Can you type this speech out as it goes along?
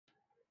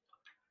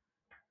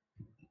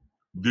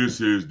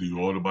This is the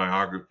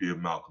Autobiography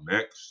of Malcolm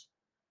X,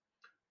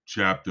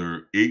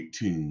 Chapter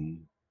 18,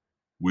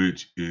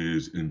 which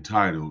is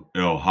entitled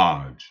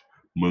El-Hajj,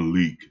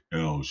 Malik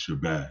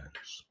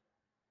El-Shabazz.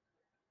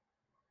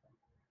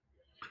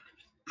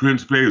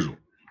 Prince Faisal,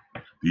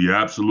 the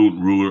absolute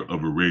ruler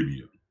of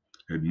Arabia,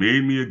 had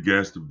made me a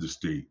guest of the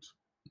state.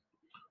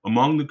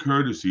 Among the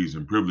courtesies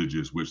and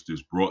privileges which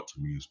this brought to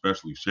me,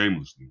 especially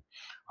shamelessly,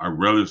 I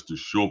relished the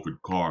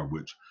chauffeured car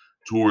which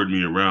toured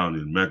me around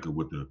in Mecca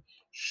with a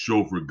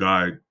chauffeur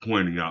guide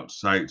pointing out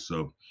sites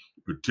of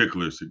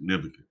particular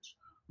significance.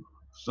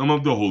 Some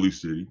of the holy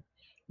city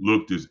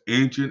looked as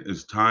ancient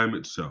as time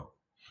itself.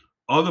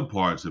 Other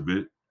parts of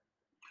it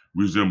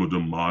resembled a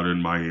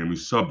modern Miami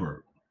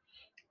suburb.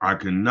 I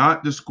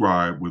cannot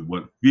describe with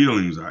what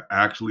feelings I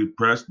actually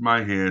pressed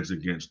my hands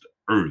against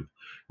the earth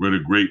where the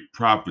great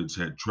prophets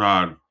had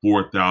trod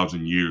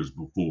 4,000 years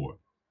before.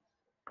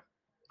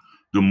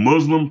 The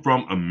Muslim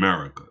from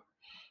America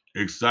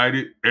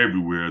excited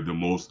everywhere the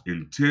most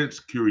intense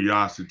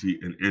curiosity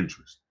and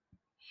interest.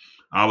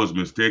 I was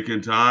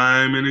mistaken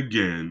time and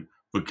again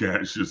for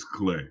Cassius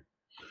Clay.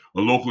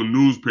 A local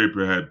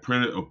newspaper had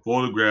printed a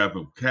photograph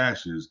of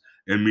Cassius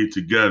and me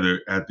together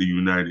at the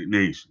United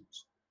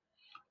Nations.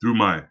 Through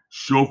my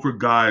chauffeur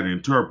guide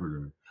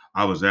interpreter,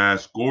 I was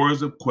asked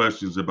scores of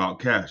questions about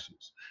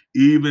Cassius.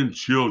 Even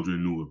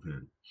children knew of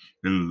him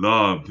and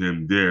loved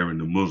him there in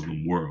the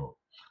Muslim world.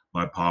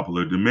 By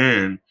popular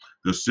demand,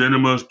 the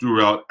cinemas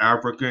throughout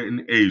Africa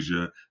and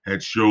Asia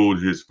had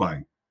showed his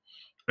fight.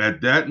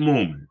 At that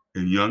moment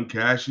in young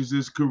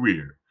Cassius's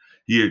career,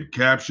 he had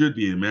captured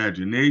the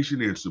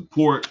imagination and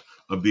support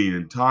of the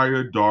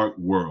entire dark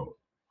world.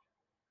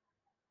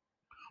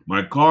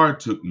 My car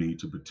took me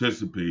to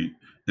participate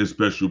in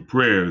special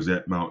prayers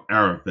at Mount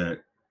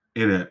Arafat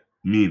and at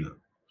Mina.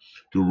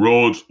 The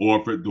roads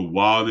offered the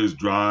wildest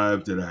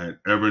drives that I had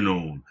ever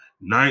known.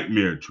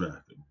 Nightmare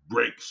traffic,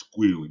 brakes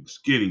squealing,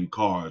 skidding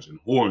cars, and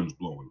horns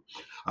blowing.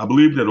 I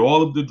believe that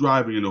all of the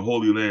driving in the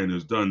Holy Land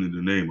is done in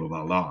the name of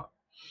Allah.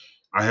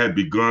 I had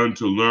begun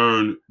to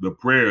learn the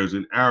prayers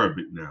in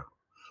Arabic now.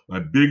 My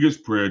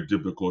biggest prayer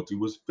difficulty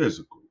was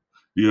physical.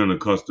 The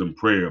unaccustomed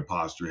prayer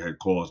posture had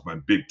caused my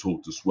big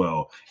toe to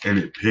swell, and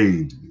it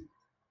pained me.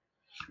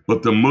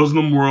 But the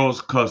Muslim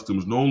world's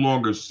customs no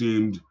longer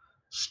seemed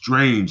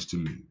strange to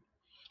me.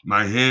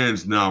 My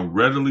hands now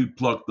readily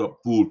plucked up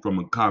food from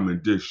a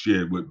common dish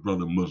shared with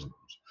brother Muslims.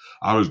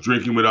 I was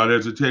drinking without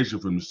hesitation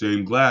from the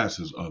same glass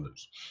as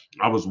others.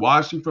 I was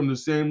washing from the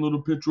same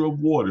little pitcher of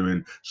water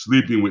and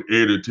sleeping with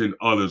 8 or 10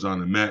 others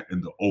on a mat in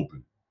the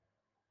open.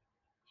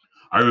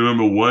 I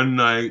remember one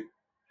night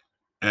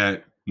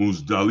at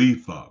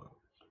Muzdalifah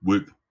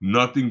with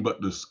nothing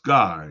but the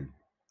sky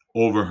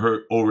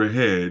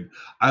overhead,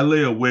 I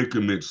lay awake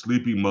amid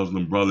sleeping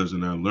Muslim brothers,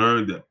 and I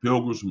learned that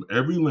pilgrims from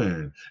every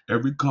land,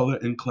 every color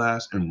and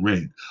class and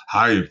rank,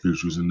 high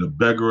officials and the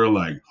beggar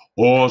alike,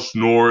 all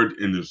snored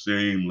in the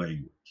same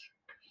language.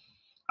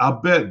 I'll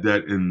bet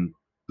that in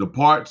the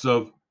parts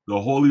of the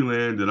Holy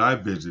Land that I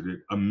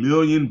visited, 1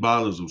 million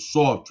bottles of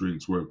soft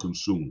drinks were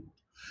consumed,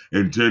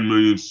 and 10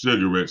 million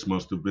cigarettes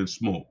must have been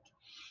smoked.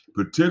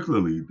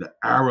 Particularly, the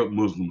Arab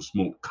Muslims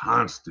smoked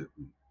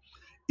constantly.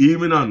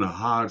 Even on the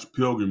Hajj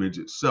pilgrimage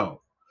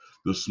itself,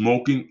 the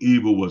smoking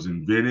evil was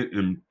invented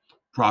in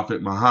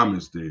Prophet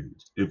Muhammad's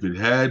days. If it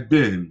had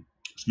been,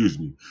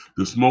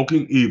 the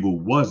smoking evil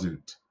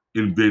wasn't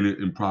invented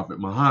in Prophet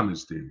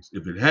Muhammad's days.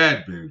 If it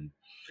had been,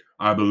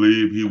 I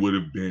believe he would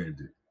have banned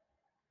it.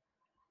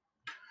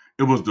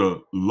 It was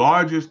the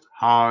largest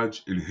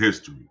Hajj in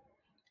history,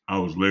 I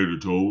was later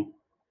told.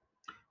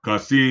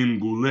 Kasim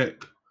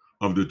Gulek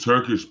of the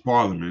Turkish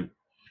parliament,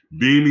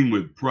 beaming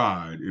with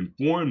pride,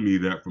 informed me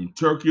that from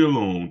Turkey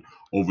alone,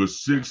 over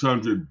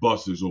 600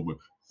 buses, over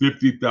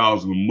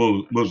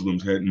 50,000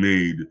 Muslims had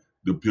made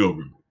the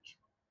pilgrimage.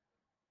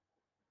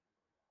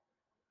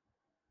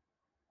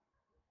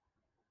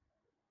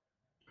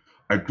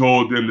 I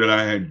told them that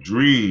I had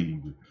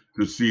dreamed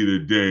to see the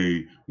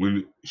day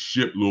when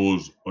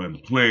shiploads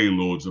and plane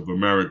loads of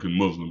American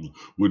Muslims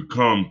would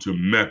come to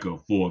Mecca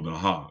for the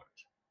Hajj.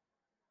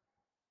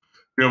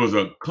 There was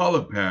a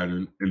color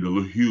pattern in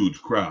the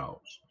huge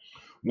crowds.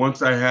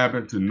 Once I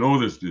happened to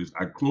notice this,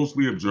 I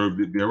closely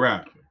observed it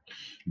thereafter.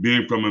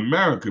 Being from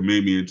America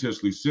made me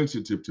intensely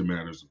sensitive to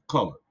matters of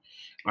color.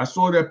 I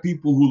saw that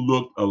people who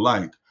looked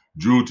alike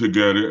drew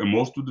together and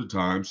most of the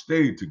time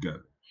stayed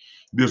together.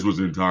 This was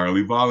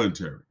entirely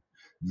voluntary,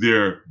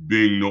 there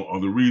being no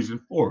other reason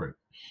for it.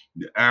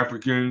 The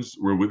Africans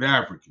were with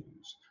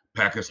Africans,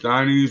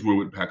 Pakistanis were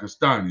with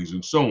Pakistanis,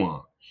 and so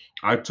on.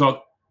 I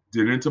tucked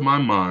it into my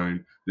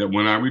mind that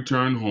when I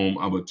returned home,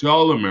 I would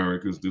tell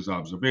Americans this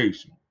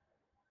observation,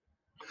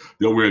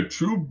 that where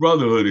true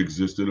brotherhood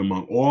existed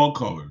among all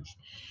colors,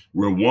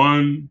 where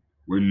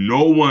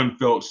no one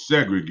felt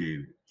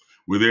segregated,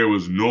 where there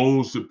was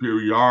no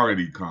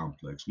superiority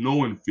complex,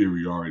 no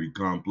inferiority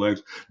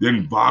complex,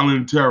 then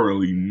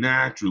voluntarily,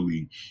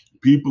 naturally,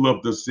 people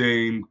of the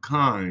same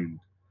kind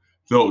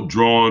felt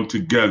drawn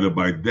together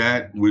by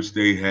that which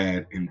they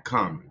had in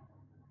common.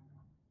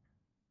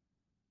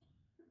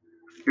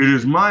 It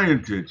is my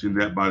intention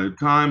that by the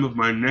time of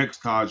my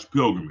next Hajj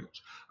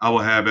pilgrimage, I will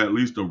have at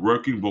least a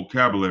working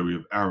vocabulary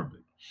of Arabic.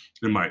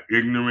 In my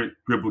ignorant,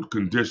 crippled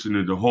condition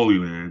in the Holy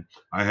Land,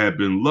 I have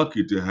been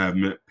lucky to have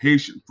met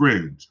patient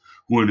friends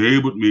who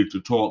enabled me to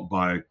talk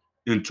by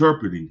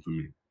interpreting for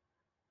me.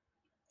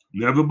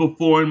 Never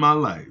before in my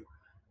life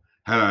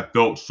had I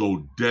felt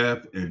so deaf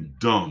and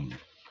dumb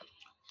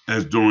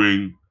as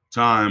during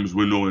times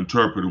when no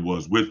interpreter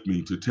was with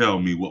me to tell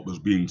me what was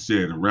being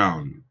said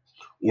around me,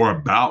 or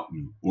about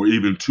me, or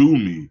even to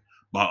me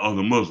by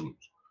other Muslims.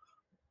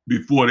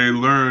 Before they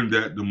learned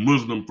that the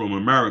Muslim from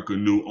America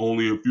knew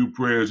only a few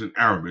prayers in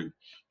Arabic,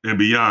 and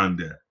beyond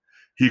that,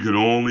 he could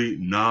only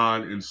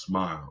nod and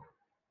smile.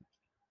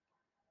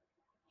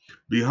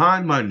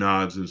 Behind my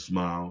nods and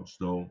smiles,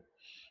 though,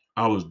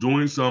 I was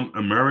doing some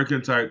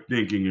American type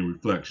thinking and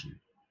reflection.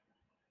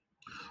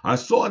 I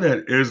saw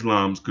that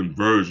Islam's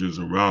conversions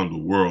around the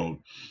world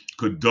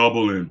could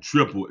double and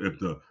triple if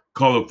the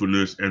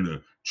colorfulness and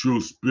the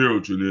true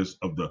spiritualness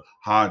of the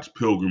Hajj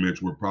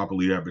pilgrimage were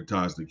properly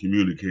advertised and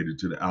communicated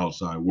to the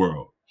outside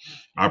world.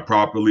 I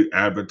properly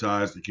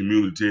advertised and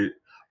communicated.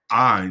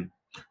 I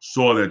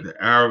saw that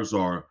the Arabs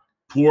are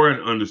poor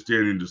in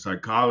understanding the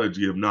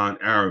psychology of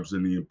non-Arabs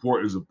and the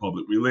importance of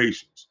public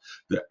relations.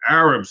 The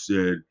Arabs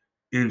said,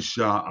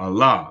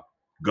 Inshallah,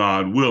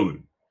 God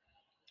willing.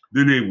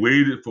 Then they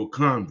waited for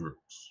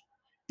converts.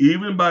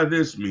 Even by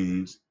this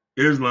means,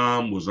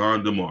 Islam was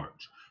on the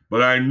march.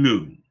 But I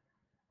knew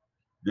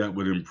that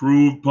with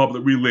improved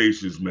public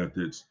relations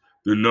methods,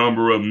 the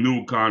number of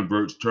new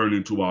converts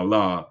turning to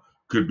Allah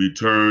could be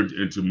turned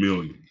into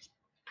millions.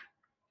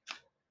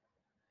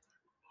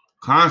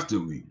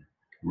 Constantly,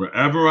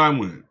 wherever I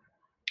went,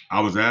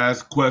 I was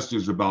asked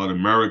questions about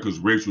America's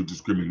racial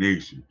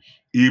discrimination,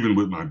 even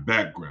with my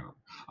background.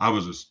 I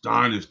was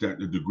astonished at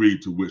the degree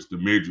to which the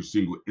major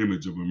single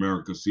image of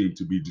America seemed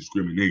to be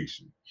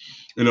discrimination.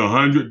 In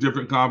 100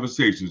 different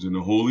conversations in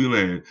the Holy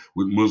Land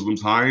with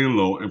Muslims high and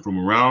low and from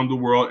around the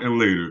world and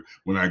later,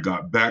 when I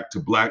got back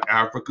to Black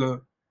Africa,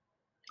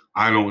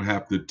 I don't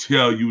have to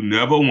tell you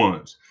never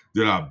once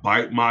did I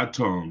bite my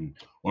tongue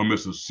or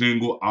miss a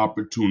single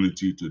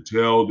opportunity to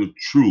tell the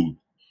truth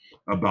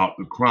about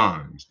the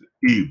crimes,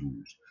 the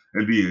evils,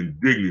 and the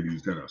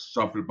indignities that are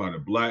suffered by the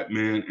Black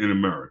man in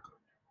America.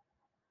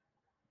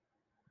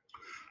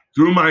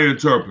 Through my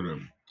interpreter,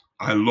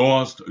 I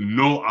lost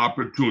no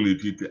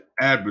opportunity to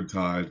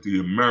advertise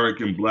the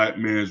American Black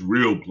man's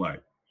real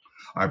plight.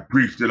 I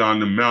preached it on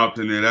the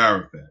mountain at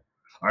Arafat.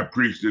 I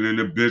preached it in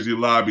the busy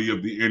lobby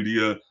of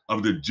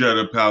the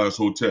Jeddah Palace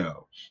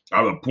Hotel.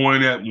 I would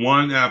point at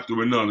one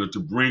after another to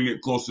bring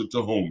it closer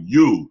to home.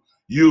 You.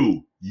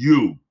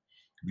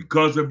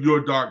 Because of your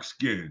dark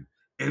skin,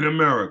 in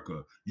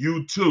America,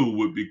 you too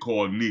would be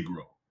called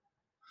Negro.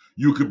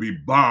 You could be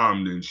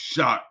bombed and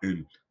shot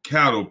and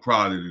cattle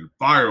prodded and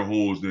fire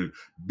hosed and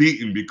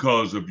beaten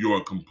because of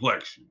your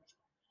complexion.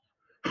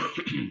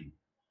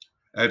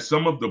 As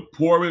some of the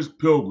poorest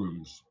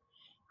pilgrims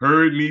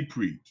heard me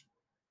preach,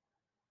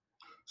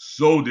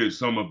 so did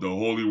some of the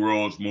Holy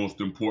World's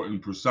most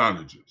important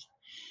personages.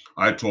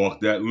 I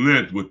talked at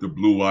length with the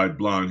blue-eyed,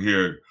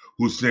 blonde-haired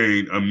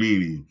Hussein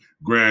Amini,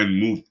 Grand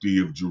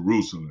Mufti of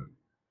Jerusalem.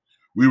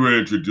 We were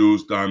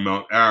introduced on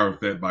Mount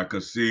Arafat by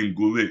Qasim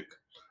Gulik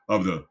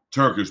of the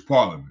Turkish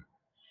parliament.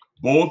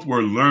 Both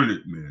were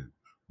learned men.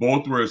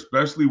 Both were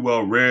especially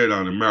well read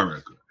on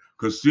America.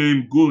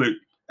 Qasim Gulik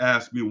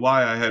asked me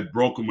why I had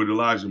broken with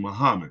Elijah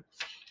Muhammad.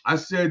 I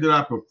said that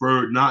I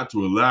preferred not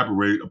to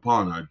elaborate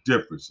upon our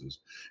differences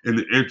in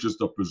the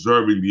interest of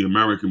preserving the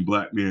American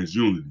Black man's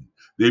unity.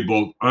 They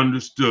both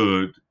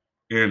understood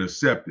and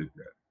accepted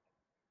that.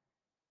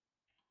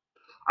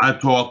 I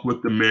talked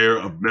with the mayor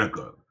of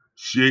Mecca,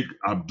 Sheikh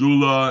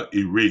Abdullah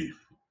Irif,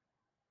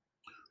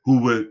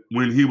 who,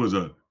 when he was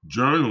a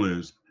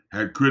journalist,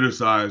 had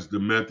criticized the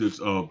methods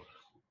of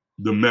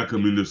the Mecca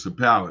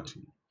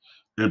municipality,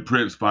 and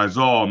Prince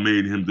Faisal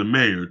made him the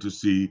mayor to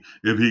see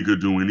if he could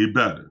do any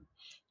better.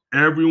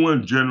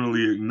 Everyone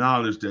generally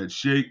acknowledged that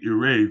Sheikh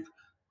Iraf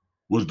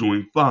was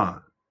doing fine.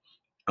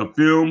 A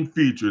film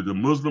feature, The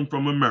Muslim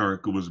from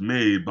America, was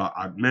made by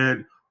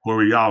Ahmed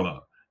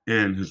Horiala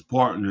and his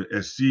partner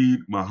Esid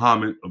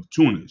Mohammed of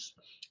Tunis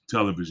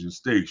television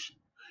station.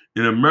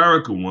 In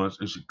America once,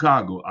 in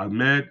Chicago,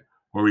 Ahmed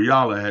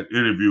Horiala had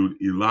interviewed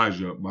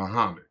Elijah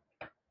Muhammad.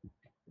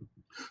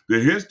 The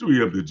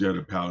history of the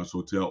Jeddah Palace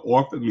Hotel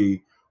offered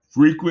me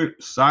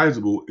frequent,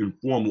 sizable,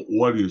 informal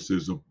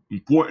audiences of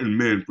important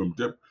men from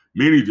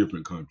many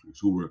different countries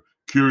who were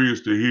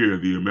curious to hear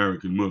the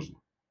American Muslim.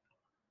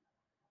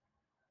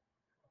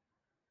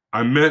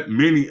 I met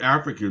many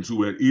Africans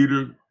who had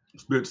either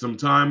spent some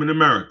time in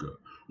America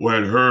or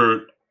had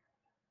heard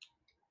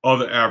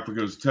other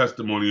Africans'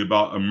 testimony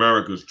about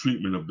America's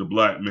treatment of the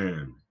Black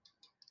man.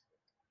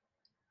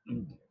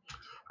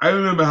 I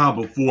remember how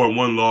before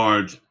one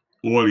large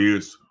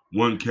audience,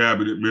 one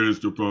cabinet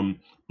minister from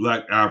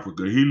Black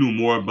Africa, he knew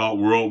more about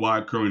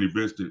worldwide current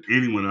events than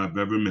anyone I've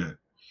ever met.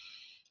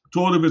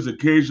 Told of his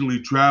occasionally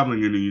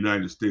traveling in the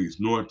United States,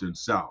 North and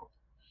South.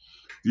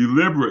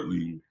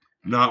 Deliberately,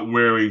 not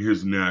wearing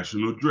his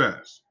national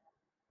dress.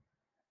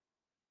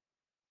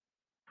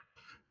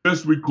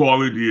 Just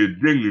recalling the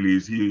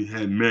indignities he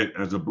had met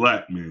as a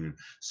black man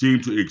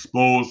seemed to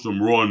expose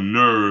some raw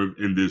nerve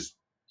in this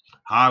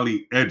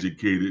highly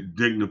educated,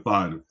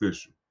 dignified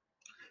official.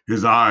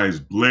 His eyes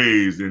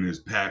blazed in his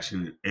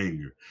passionate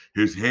anger.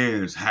 His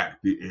hands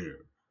hacked the air.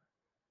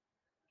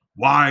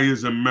 Why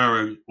is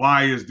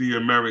the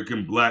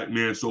American black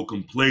man so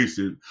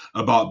complacent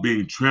about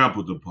being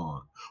trampled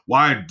upon?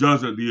 Why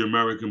doesn't the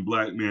American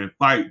black man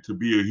fight to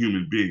be a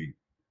human being?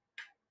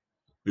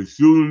 The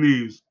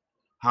Sudanese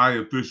high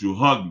official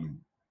hugged me.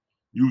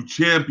 You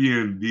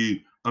champion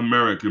the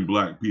American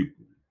black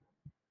people.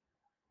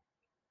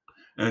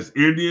 As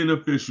an Indian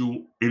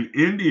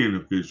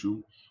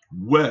official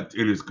wept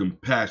in his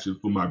compassion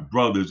for my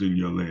brothers in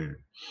your land.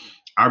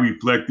 I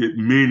reflected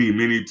many,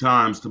 many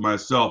times to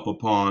myself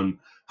upon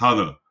how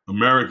the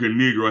American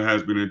Negro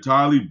has been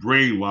entirely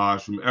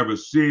brainwashed from ever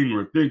seeing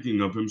or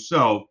thinking of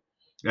himself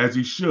as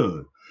he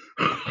should,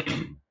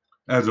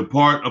 as a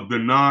part of the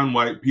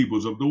non-white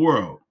peoples of the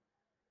world.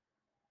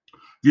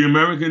 The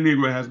American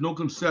Negro has no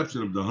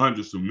conception of the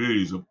hundreds of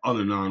millions of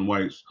other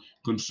non-whites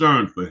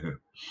concerned for him.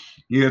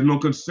 He has no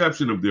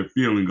conception of their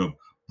feeling of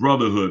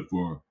brotherhood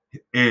for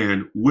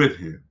and with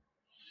him.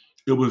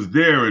 It was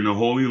there in the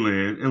Holy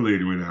Land and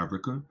later in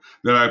Africa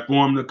that I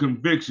formed the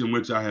conviction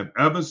which I have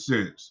ever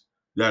since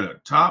that a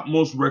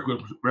topmost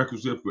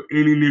requisite for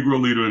any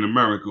Negro leader in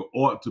America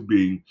ought to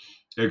be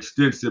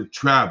extensive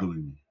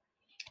traveling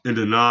in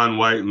the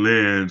non-white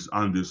lands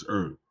on this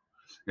earth.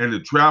 And the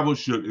travel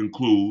should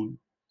include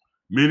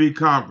many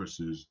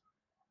conferences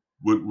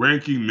with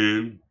ranking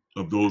men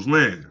of those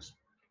lands.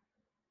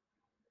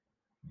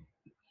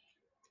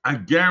 I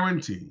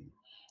guarantee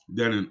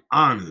that an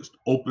honest,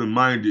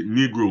 open-minded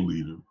Negro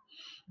leader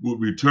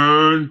would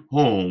return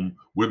home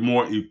with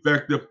more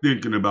effective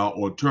thinking about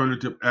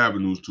alternative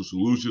avenues to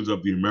solutions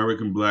of the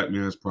American black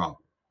man's problem.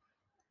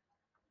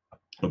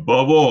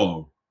 Above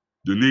all,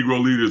 the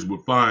Negro leaders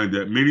would find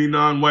that many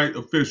non-white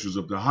officials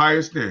of the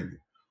highest standing,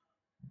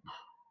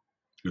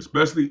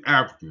 especially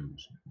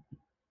Africans,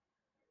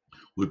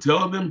 would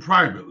tell them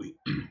privately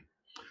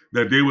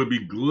that they would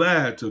be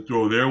glad to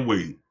throw their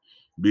weight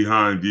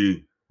behind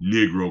the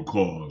Negro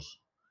cause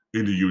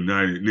in the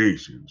United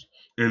Nations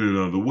and in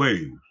other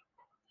ways.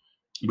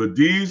 But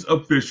these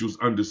officials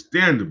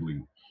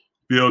understandably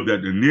feel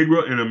that the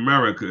Negro in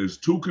America is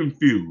too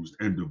confused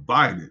and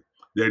divided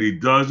that he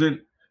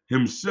doesn't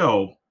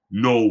himself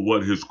know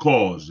what his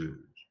cause is.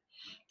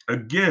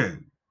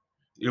 Again,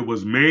 it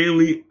was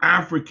mainly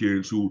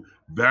Africans who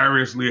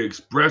variously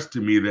expressed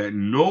to me that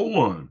no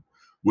one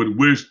would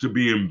wish to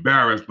be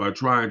embarrassed by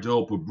trying to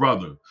help a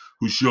brother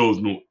who shows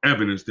no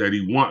evidence that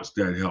he wants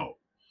that help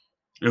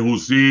and who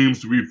seems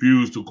to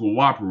refuse to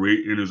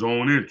cooperate in his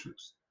own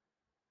interests.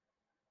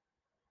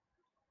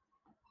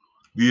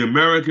 The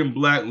American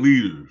black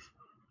leader's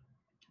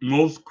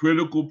most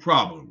critical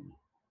problem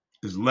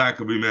is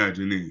lack of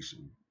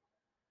imagination.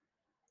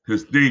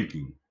 His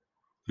thinking,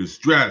 his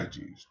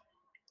strategies,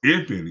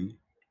 if any,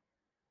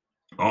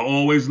 are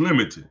always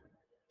limited,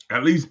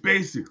 at least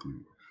basically,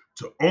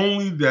 to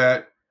only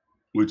that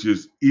which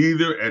is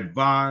either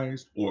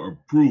advised or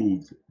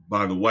approved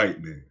by the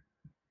white man.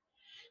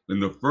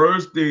 And the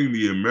first thing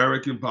the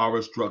American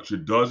power structure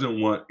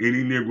doesn't want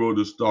any Negro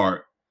to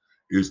start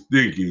is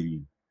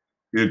thinking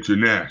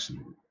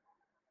internationally.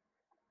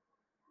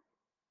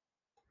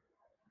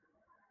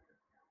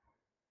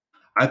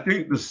 I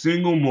think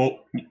the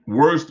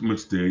worst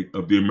mistake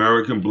of the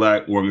American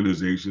black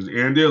organizations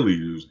and their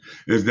leaders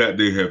is that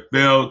they have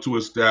failed to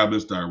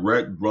establish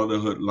direct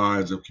brotherhood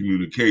lines of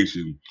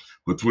communication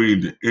between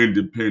the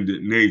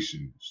independent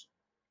nations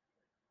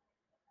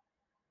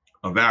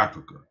of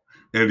Africa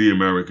and the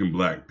American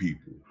black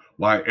people.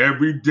 Why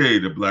every day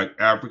the black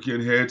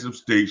African heads of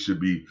state should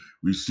be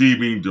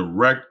receiving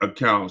direct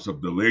accounts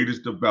of the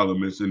latest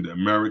developments in the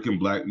American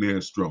black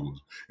man's struggles,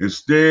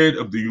 instead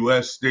of the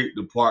U.S. State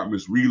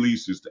Department's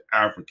releases to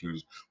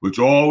Africans, which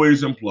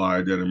always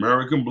imply that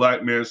American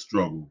black man's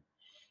struggle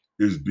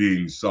is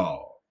being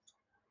solved.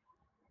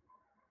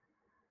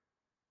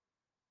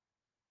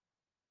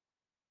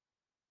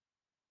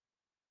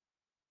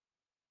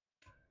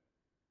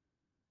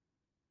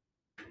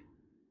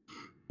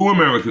 Two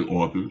American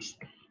authors,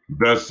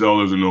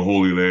 bestsellers in the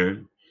Holy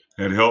Land,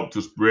 had helped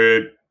to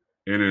spread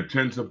and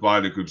intensify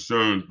the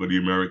concern for the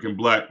American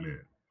black man.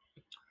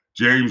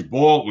 James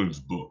Baldwin's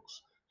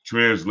books,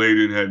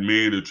 translated, had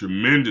made a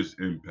tremendous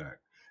impact,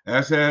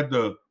 as had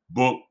the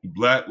book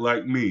Black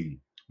Like Me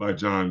by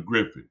John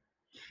Griffin.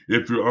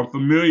 If you're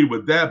unfamiliar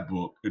with that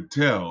book, it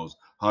tells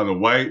how the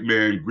white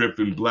man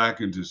Griffin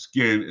blackened his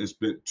skin and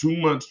spent 2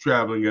 months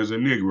traveling as a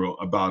Negro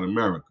about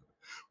America.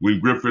 When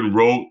Griffin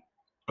wrote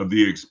of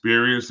the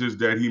experiences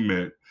that he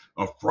met,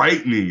 a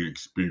frightening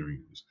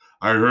experience,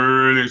 I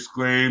heard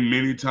exclaimed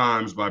many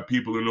times by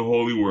people in the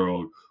holy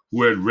world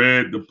who had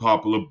read the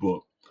popular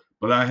book,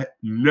 but I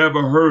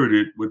never heard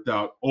it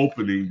without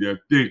opening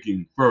their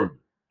thinking further.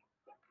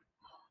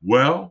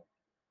 Well,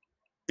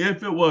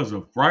 if it was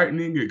a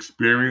frightening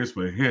experience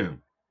for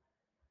him,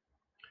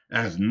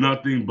 as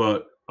nothing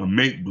but a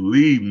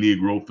make-believe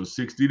Negro for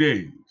 60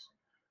 days,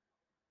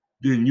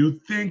 then you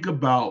think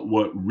about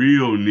what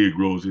real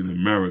Negroes in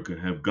America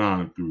have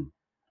gone through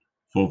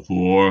for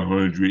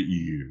 400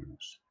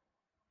 years.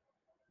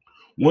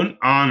 One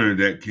honor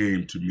that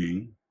came to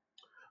me,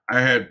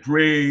 I had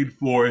prayed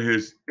for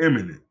His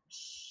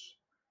Eminence,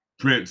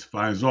 Prince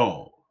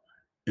Faisal,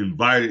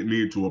 invited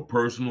me to a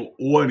personal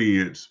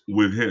audience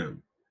with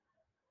him.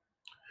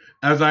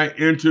 As I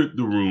entered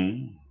the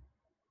room,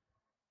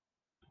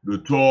 the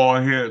tall,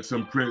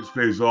 handsome Prince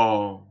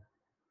Faisal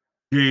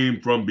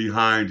came from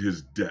behind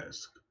his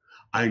desk.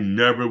 I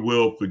never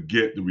will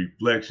forget the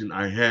reflection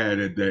I had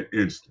at that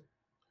instant,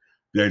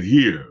 that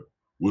here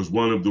was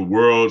one of the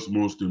world's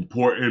most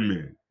important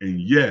men,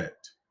 and yet,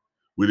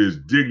 with his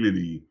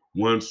dignity,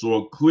 one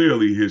saw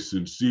clearly his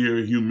sincere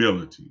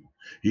humility.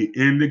 He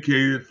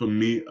indicated for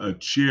me a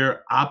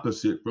chair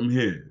opposite from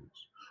his.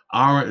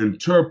 Our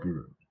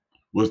interpreter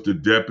was the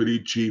Deputy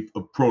Chief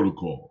of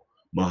Protocol,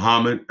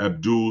 Muhammad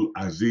Abdul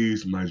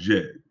Aziz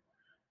Majed,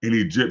 an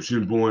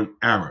Egyptian-born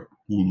Arab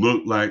who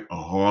looked like a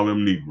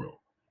Harlem Negro.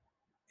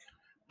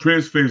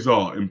 Prince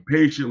Faisal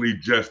impatiently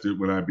gestured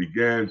when I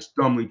began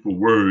stumbling for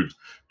words,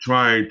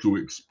 trying to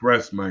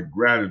express my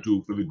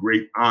gratitude for the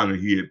great honor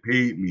he had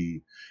paid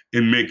me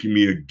in making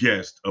me a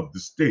guest of the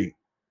state.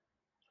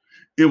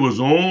 It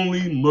was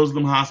only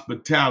Muslim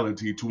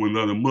hospitality to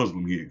another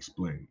Muslim, he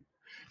explained,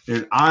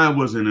 and I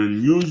was an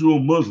unusual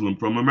Muslim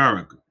from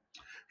America.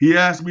 He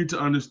asked me to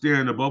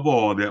understand above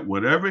all that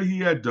whatever he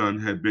had done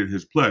had been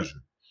his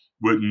pleasure,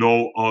 with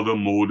no other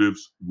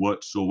motives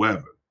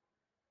whatsoever.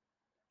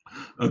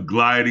 A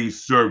gliding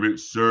servant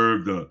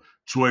served a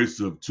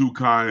choice of two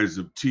kinds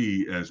of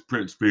tea as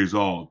Prince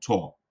Faisal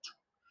talked.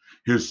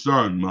 His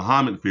son,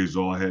 Muhammad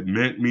Faisal, had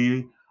met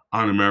me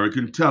on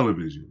American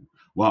television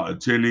while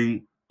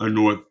attending a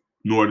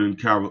Northern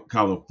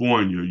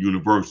California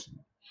university.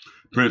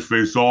 Prince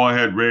Faisal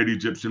had read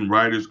Egyptian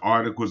writers'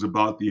 articles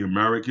about the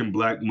American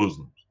black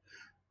Muslims.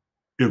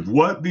 If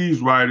what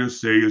these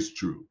writers say is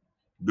true,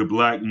 the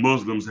black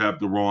Muslims have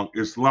the wrong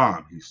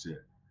Islam, he said.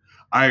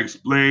 I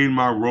explained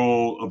my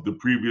role of the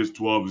previous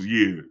 12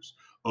 years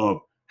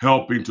of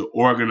helping to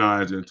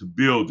organize and to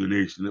build the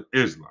Nation of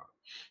Islam.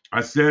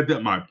 I said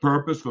that my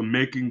purpose for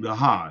making the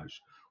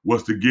Hajj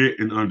was to get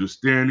an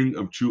understanding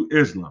of true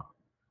Islam.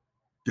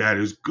 That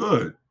is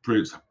good,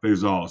 Prince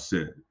Faisal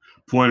said,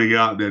 pointing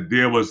out that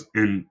there was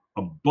an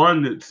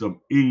abundance of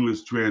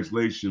English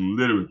translation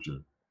literature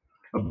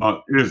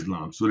about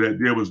Islam, so that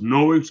there was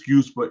no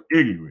excuse for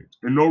ignorance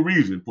and no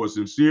reason for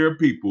sincere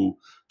people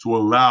to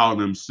allow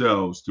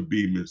themselves to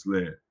be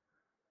misled.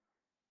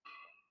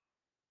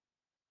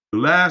 The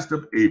last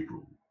of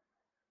April,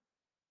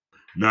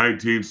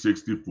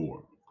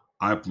 1964,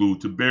 I flew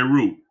to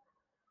Beirut,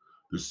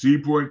 the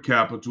seaport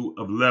capital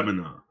of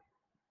Lebanon.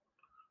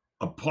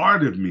 A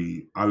part of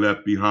me I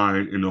left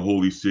behind in the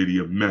holy city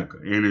of Mecca,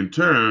 and in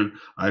turn,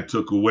 I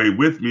took away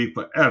with me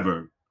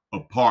forever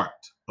a part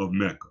of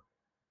Mecca.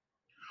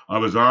 I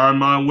was on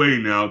my way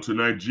now to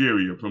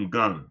Nigeria from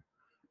Ghana,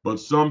 but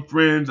some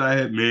friends I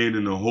had made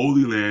in the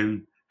Holy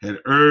Land had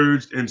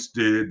urged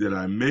instead that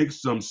I make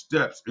some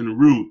steps en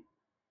route,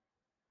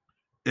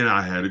 and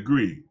I had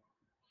agreed.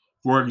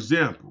 For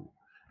example,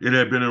 it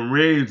had been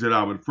arranged that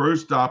I would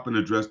first stop and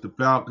address the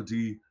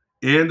faculty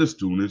and the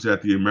students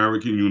at the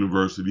American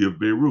University of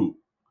Beirut.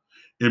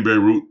 In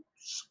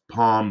Beirut's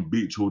Palm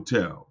Beach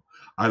Hotel,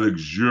 I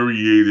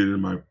luxuriated in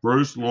my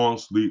first long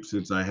sleep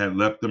since I had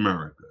left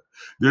America.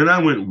 Then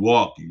I went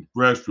walking,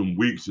 fresh from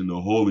weeks in the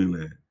Holy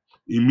Land.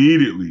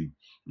 Immediately,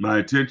 my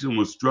attention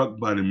was struck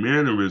by the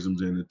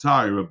mannerisms and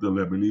attire of the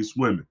Lebanese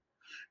women.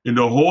 In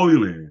the Holy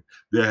Land,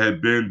 there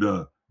had been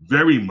the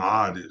very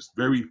modest,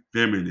 very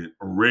feminine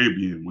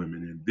Arabian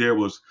women, and there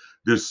was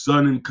this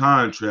sudden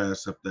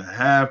contrast of the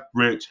half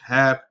French,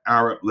 half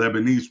Arab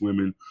Lebanese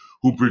women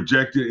who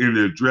projected in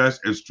their dress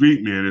and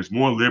street manners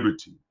more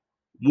liberty,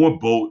 more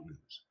boldness.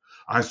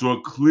 I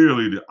saw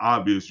clearly the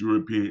obvious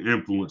European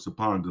influence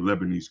upon the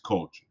Lebanese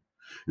culture.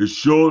 It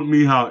showed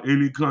me how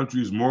any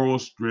country's moral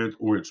strength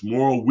or its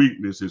moral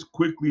weakness is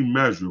quickly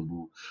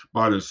measurable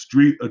by the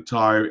street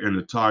attire and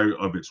attire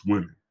of its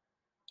women,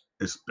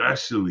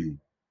 especially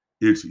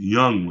its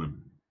young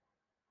women.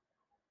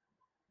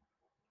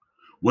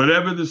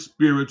 Whatever the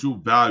spiritual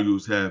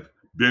values have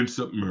been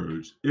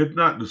submerged, if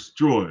not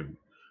destroyed,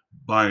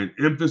 by an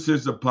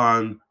emphasis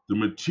upon the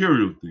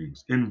material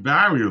things,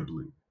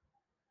 invariably,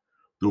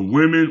 the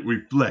women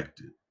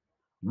reflected.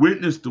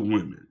 Witness the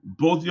women,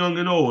 both young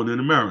and old in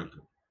America,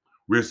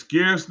 where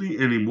scarcely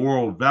any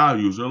moral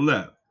values are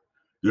left.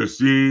 There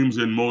seems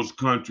in most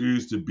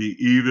countries to be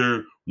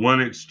either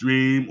one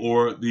extreme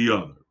or the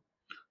other.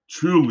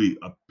 Truly,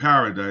 a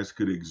paradise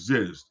could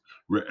exist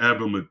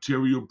wherever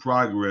material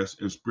progress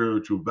and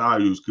spiritual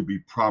values could be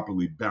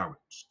properly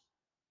balanced.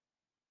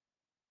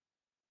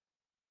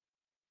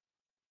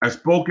 I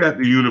spoke at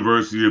the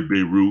University of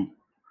Beirut,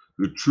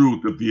 the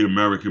truth of the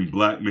American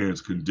black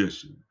man's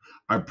condition.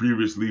 I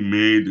previously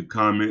made the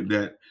comment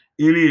that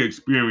any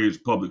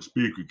experienced public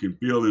speaker can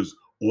feel his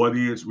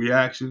audience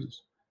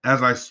reactions.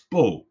 As I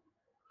spoke,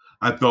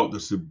 I felt the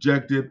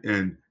subjective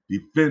and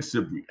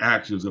defensive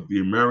reactions of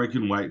the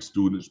American white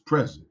students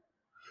present,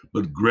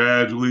 but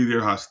gradually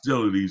their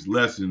hostilities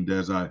lessened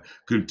as I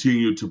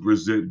continued to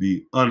present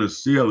the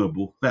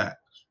unassailable facts.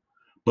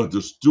 But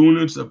the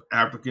students of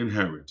African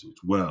heritage,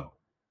 well,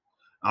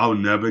 I'll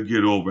never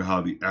get over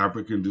how the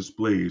African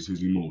displays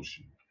his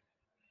emotion.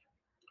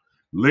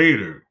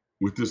 Later,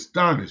 with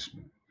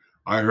astonishment,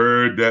 I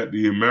heard that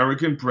the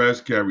American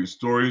press carried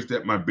stories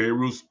that my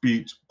Beirut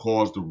speech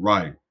caused a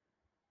riot.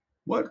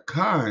 What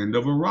kind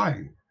of a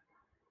riot?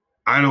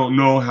 I don't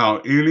know how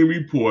any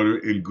reporter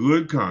in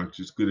good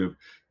conscience could have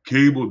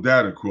cabled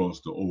that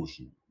across the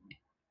ocean.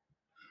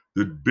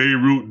 The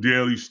Beirut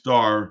Daily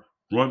Star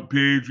front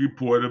page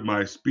report of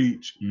my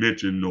speech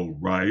mentioned no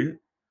riot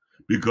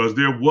because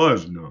there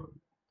was none.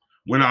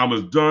 When I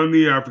was done,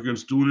 the African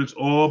students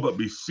all but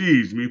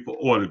besieged me for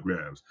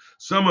autographs.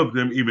 Some of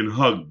them even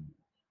hugged me.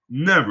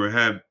 Never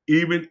have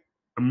even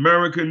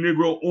American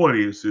Negro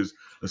audiences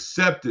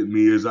accepted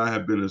me as I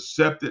have been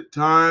accepted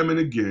time and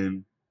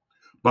again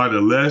by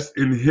the less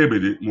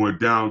inhibited, more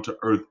down to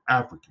earth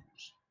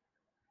Africans.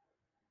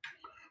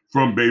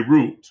 From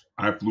Beirut,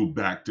 I flew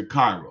back to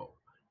Cairo,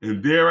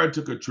 and there I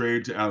took a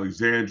train to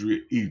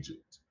Alexandria,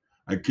 Egypt.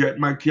 I kept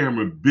my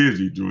camera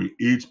busy during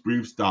each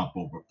brief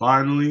stopover.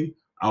 Finally,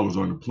 I was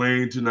on a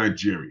plane to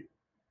Nigeria.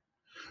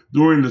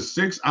 During the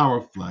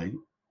 6-hour flight,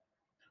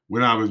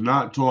 when I was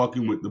not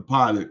talking with the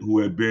pilot who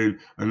had been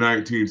a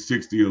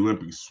 1960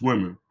 Olympic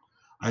swimmer,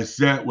 I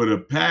sat with a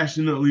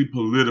passionately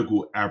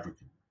political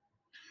African.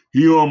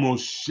 He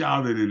almost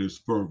shouted in his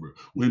fervor.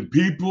 When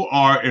people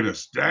are in a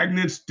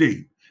stagnant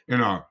state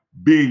and are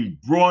being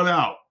brought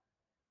out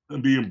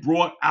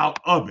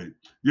of it,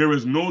 there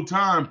is no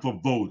time for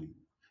voting.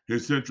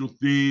 His central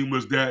theme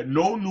was that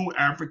no new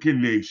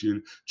African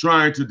nation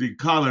trying to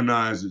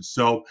decolonize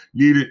itself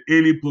needed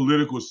any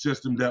political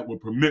system that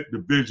would permit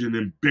division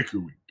and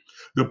bickering.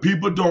 The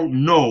people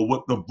don't know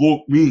what the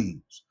vote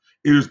means.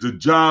 It is the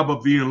job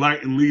of the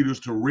enlightened leaders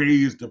to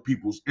raise the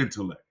people's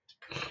intellect.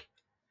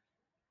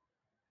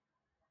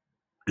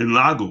 In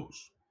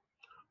Lagos,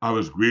 I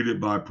was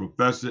greeted by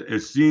Professor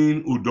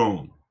Essene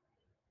Udom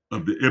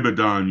of the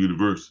Ibadan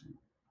University.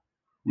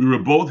 We were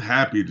both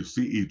happy to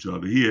see each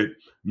other. He had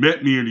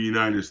met me in the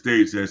United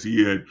States as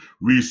he had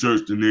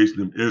researched the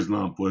Nation of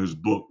Islam for his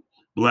book,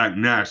 Black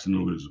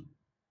Nationalism.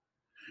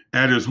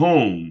 At his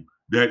home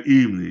that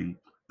evening,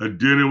 a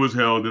dinner was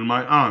held in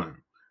my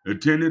honor,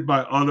 attended by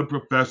other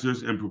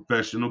professors and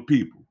professional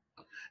people.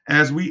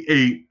 As we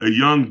ate, a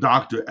young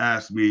doctor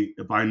asked me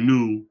if I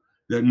knew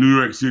that New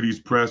York City's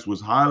press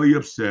was highly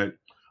upset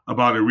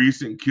about a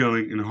recent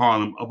killing in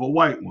Harlem of a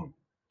white woman,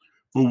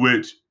 for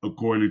which,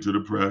 according to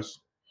the press,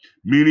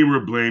 many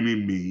were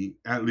blaming me,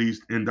 at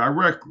least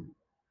indirectly.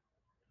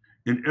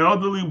 An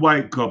elderly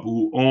white couple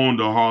who owned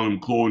a Harlem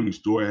clothing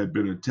store had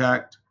been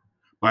attacked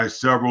by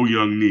several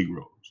young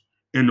Negroes,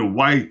 and the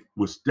wife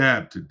was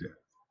stabbed to death.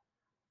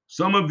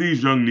 Some of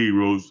these young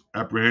Negroes,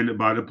 apprehended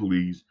by the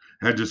police,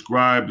 had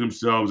described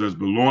themselves as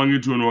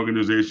belonging to an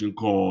organization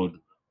called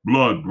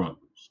Blood Brothers.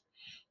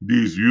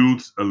 These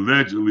youths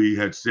allegedly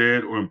had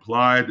said or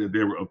implied that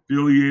they were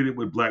affiliated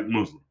with black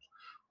Muslims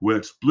who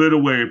had split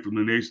away from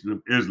the Nation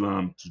of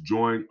Islam to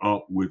join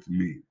up with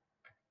me.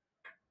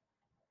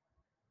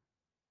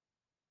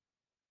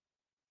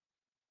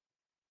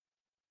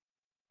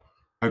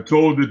 I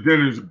told the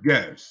dinner's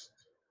guests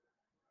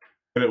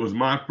that it was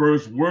my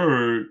first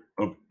word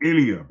of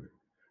any of it,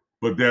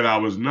 but that I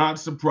was not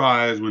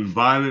surprised when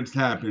violence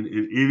happened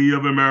in any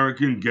of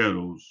American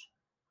ghettos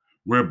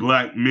where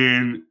black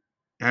men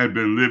had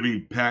been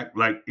living packed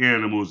like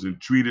animals and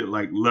treated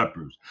like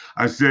lepers.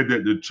 I said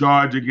that the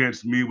charge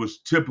against me was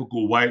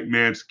typical white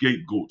man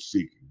scapegoat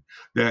seeking,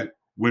 that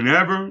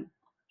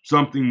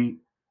something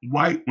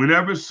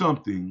whenever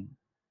something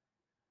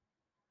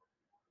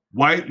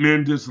white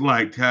men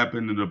disliked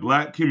happened in the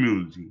black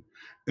community,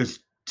 it's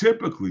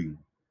typically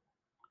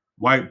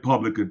white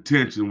public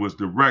attention was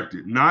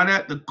directed not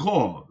at the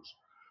cause,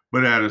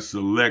 but at a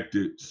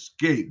selected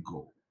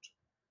scapegoat.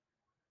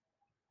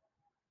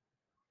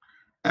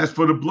 As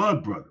for the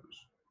Blood Brothers,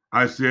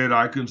 I said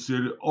I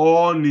considered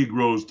all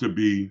Negroes to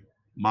be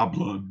my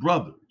blood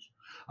brothers.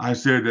 I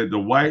said that the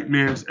white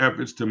man's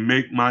efforts to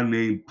make my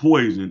name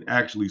poison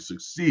actually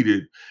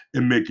succeeded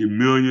in making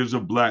millions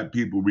of black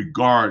people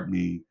regard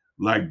me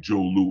like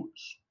Joe Louis.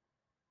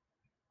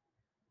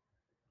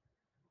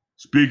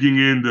 Speaking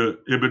in the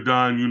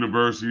Ibadan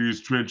University's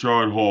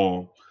Trenchard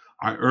Hall,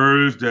 I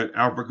urged that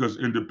Africa's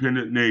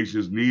independent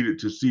nations needed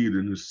to see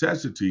the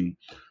necessity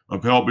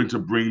of helping to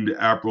bring the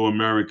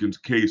Afro-Americans'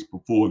 case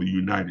before the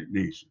United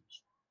Nations.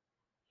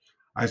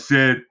 I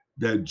said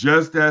that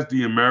just as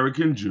the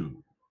American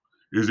Jew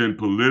is in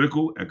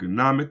political,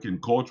 economic, and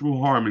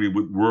cultural harmony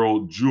with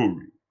world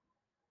Jewry,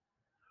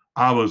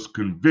 I was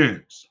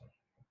convinced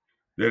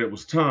that it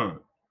was time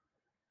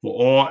for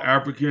all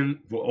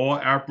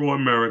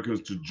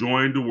Afro-Americans to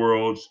join the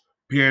world's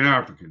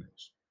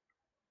Pan-Africanists.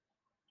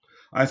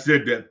 I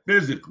said that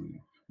physically,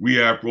 we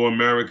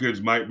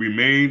Afro-Americans might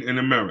remain in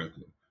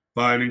America,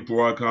 fighting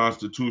for our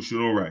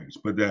constitutional rights,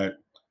 but that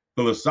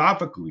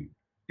Philosophically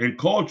and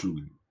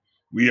culturally,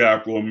 we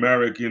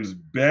Afro-Americans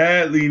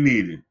badly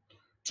needed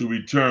to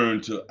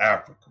return to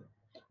Africa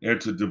and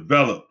to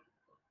develop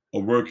a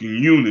working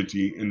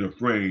unity in the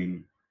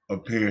frame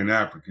of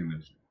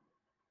Pan-Africanism.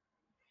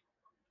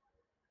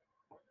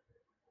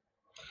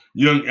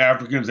 Young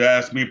Africans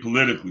ask me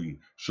politically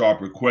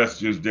sharper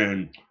questions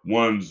than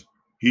one's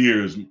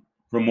hears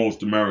from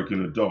most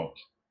American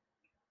adults.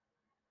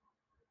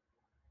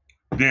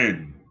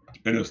 Then,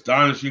 an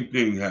astonishing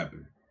thing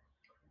happened.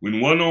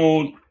 When one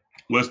old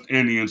West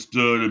Indian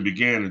stood and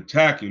began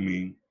attacking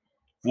me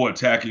for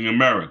attacking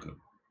America.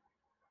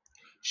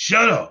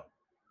 Shut up!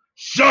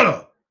 Shut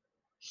up!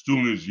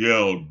 Students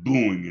yelled,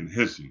 booing and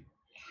hissing.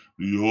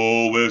 The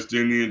old West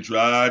Indian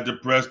tried to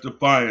press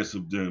defiance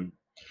of them,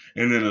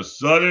 and in a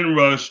sudden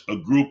rush, a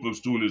group of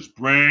students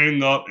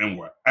sprang up and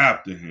were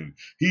after him.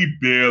 He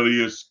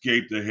barely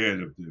escaped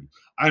ahead of them.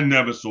 I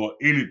never saw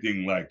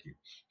anything like it.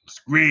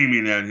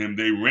 Screaming at him,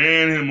 they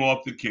ran him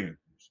off the campus.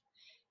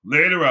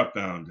 Later, I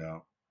found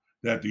out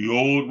that the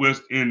old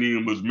West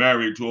Indian was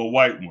married to a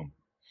white woman,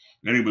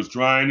 and he was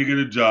trying to get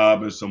a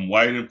job at some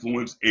white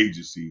influenced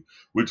agency,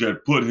 which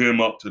had put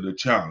him up to the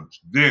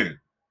challenge. Then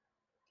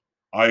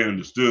I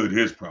understood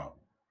his problem.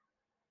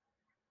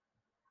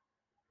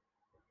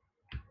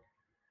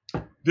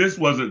 This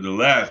wasn't the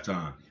last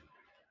time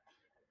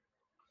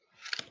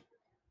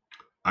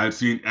I'd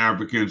seen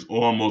Africans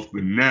almost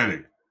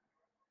fanatic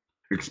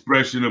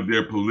expression of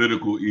their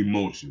political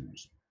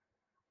emotions.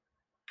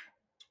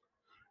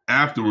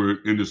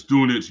 Afterward, in the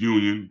Students'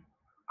 Union,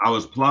 I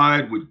was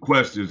plied with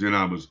questions and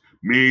I was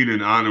made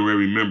an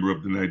honorary member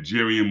of the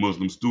Nigerian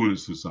Muslim Student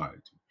Society.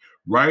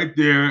 Right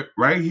there,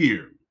 right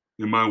here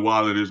in my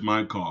wallet is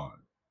my card.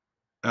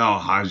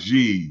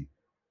 El-Hajj,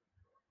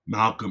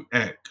 Malcolm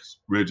X,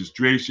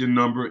 registration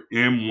number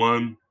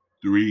M138.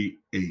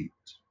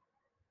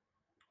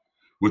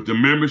 With the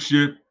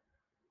membership,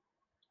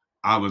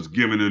 I was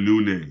given a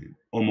new name,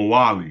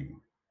 Omowali.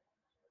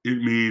 It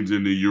means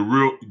in the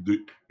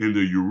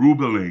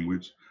Yoruba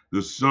language,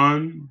 the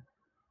son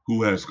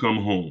who has come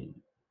home.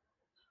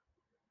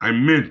 I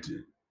meant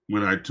it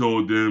when I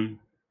told them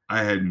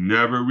I had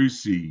never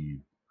received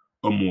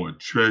a more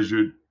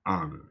treasured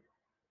honor.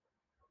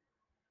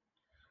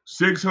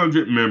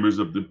 600 members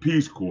of the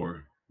Peace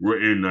Corps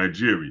were in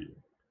Nigeria.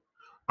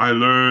 I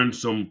learned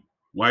some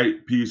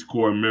white Peace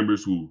Corps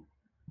members who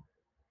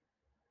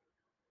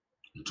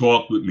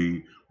talked with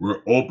me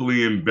were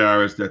openly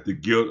embarrassed at the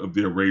guilt of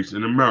their race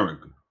in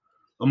America.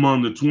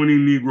 Among the 20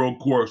 Negro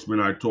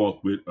corpsmen I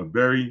talked with, a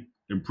very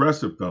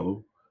impressive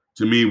fellow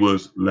to me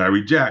was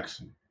Larry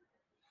Jackson,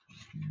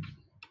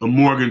 a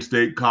Morgan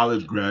State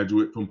College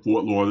graduate from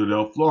Fort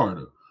Lauderdale,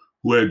 Florida,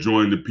 who had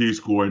joined the Peace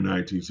Corps in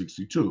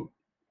 1962.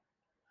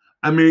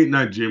 I made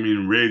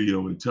Nigerian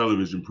radio and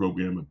television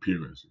program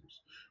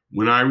appearances.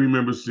 When I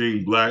remember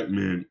seeing black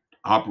men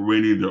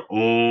operating their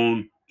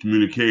own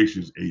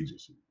communications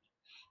agencies,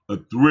 a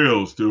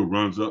thrill still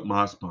runs up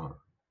my spine.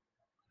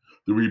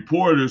 The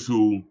reporters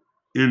who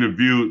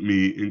interviewed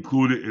me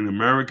included an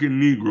American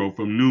Negro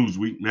from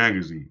Newsweek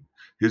magazine.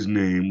 His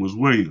name was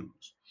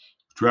Williams.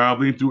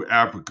 Traveling through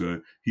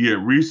Africa, he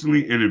had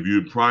recently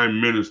interviewed Prime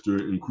Minister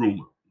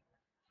Nkrumah.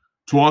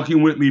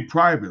 Talking with me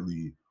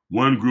privately,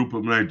 one group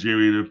of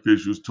Nigerian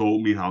officials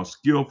told me how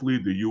skillfully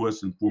the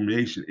U.S.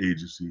 Information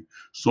Agency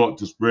sought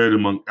to spread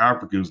among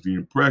Africans the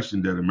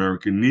impression that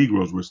American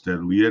Negroes were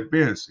steadily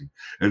advancing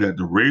and that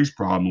the race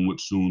problem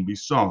would soon be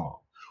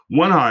solved.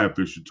 One high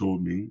official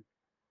told me,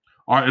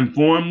 our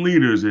informed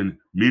leaders and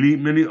many,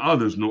 many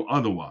others know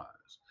otherwise.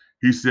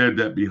 He said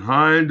that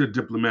behind the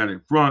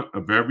diplomatic front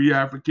of every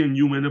African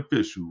UN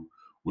official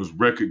was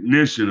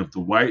recognition of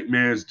the white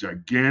man's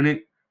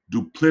gigantic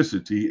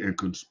duplicity and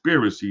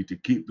conspiracy to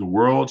keep the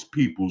world's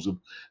peoples of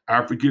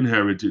African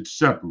heritage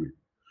separate,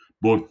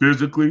 both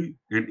physically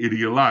and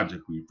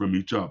ideologically from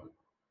each other.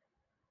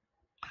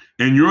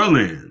 In your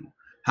land,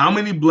 how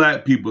many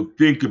black people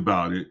think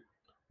about it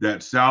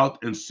that South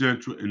and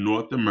Central and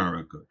North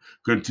America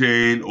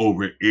contain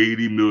over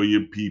 80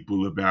 million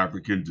people of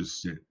African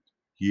descent?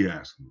 He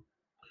asked me.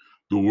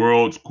 The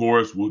world's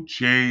course will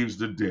change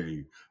the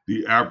day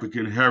the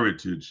African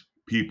heritage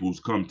peoples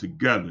come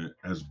together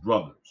as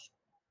brothers.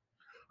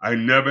 I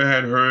never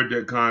had heard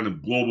that kind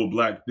of global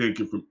black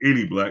thinking from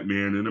any black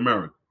man in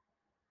America.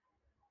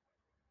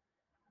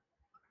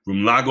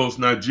 From Lagos,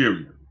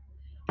 Nigeria,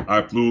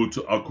 I flew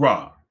to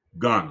Accra,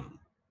 Ghana.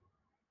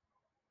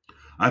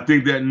 I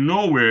think that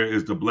nowhere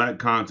is the black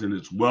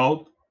continent's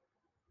wealth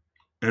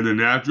and the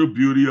natural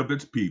beauty of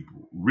its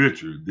people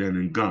richer than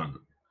in Ghana,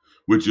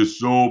 which is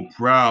so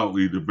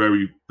proudly the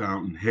very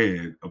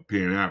fountainhead of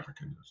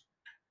Pan-Africanism.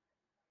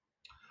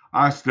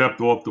 I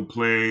stepped off the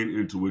plane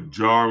into a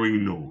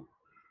jarring note.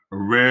 A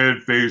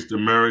red-faced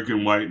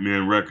American white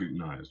man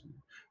recognized me.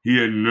 He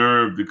had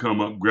nerve to come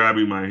up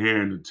grabbing my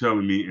hand and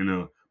telling me in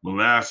a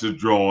molasses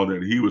drawl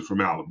that he was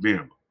from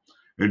Alabama.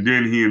 And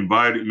then he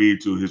invited me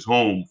to his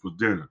home for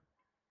dinner.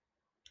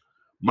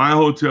 My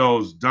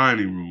hotel's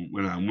dining room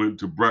when I went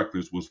to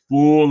breakfast was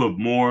full of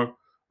more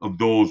of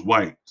those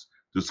whites,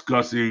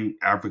 discussing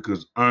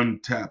Africa's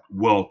untapped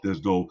wealth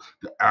as though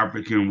the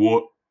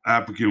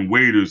African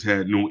waiters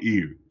had no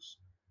ears.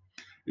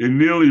 It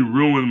nearly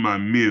ruined my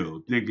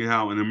meal, thinking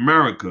how in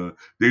America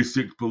they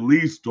stick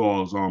police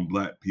stalls on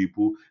black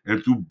people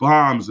and threw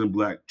bombs in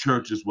black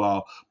churches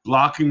while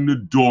blocking the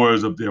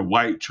doors of their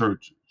white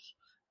churches.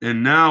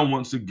 And now,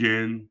 once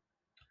again,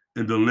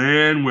 in the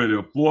land where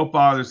their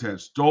forefathers had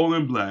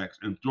stolen blacks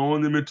and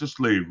thrown them into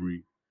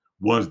slavery,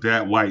 was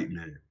that white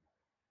man.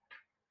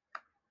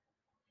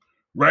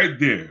 Right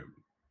there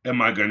at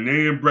my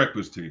Ghanaian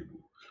breakfast table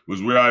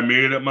was where I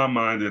made up my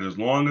mind that as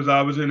long as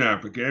I was in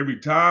Africa, every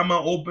time I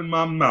opened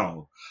my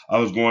mouth, I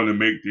was going to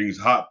make things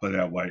hot for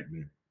that white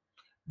man,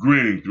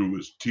 grinning through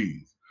his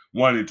teeth,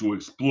 wanting to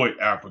exploit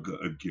Africa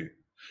again.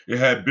 It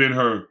had been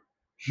her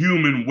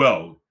human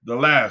wealth the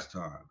last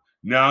time.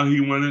 Now he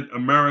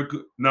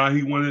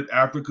wanted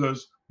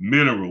Africa's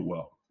mineral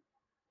wealth.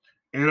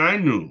 And I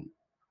knew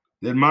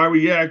that my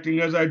reacting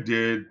as I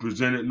did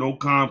presented no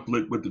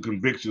conflict with the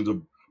convictions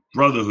of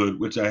brotherhood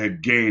which I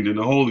had gained in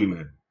the Holy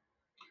Land.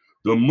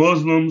 The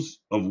Muslims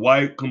of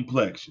white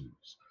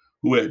complexions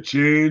who had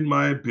changed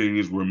my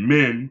opinions were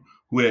men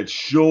who had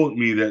showed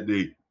me that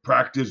they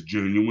practiced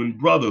genuine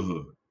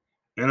brotherhood.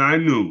 And I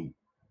knew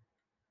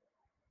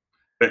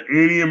that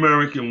any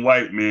American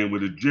white man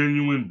with a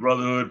genuine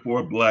brotherhood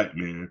for a black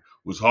man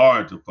was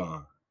hard to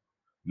find,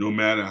 no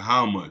matter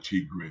how much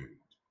he grinned.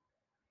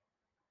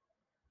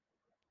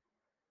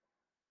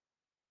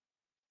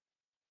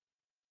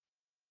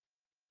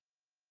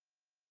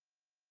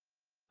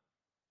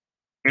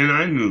 And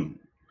I knew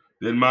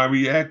that my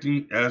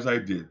reacting as I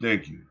did,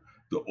 thank you,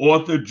 the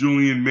author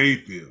Julian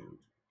Mayfield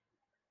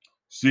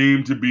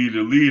seemed to be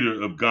the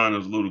leader of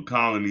Ghana's little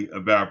colony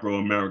of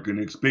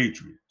Afro-American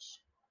expatriates.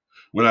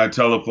 When I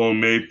telephoned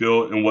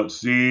Mayfield in what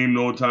seemed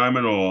no time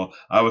at all,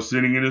 I was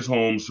sitting in his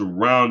home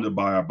surrounded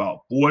by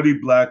about 40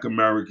 Black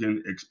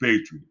American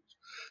expatriates.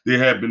 They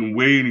had been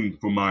waiting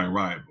for my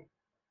arrival.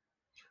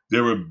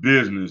 They were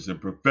business and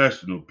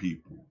professional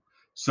people,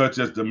 such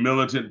as the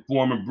militant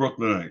former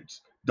Brooklynites,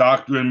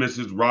 Dr. and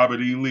Mrs. Robert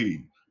E.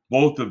 Lee,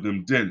 both of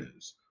them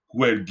dentists,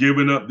 who had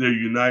given up their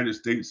United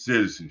States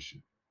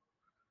citizenship.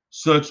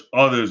 Such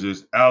others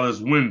as Alice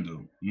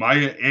Wyndham,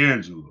 Maya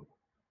Angelou,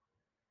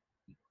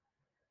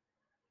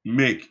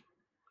 Mick,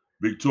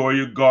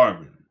 Victoria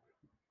Garvin,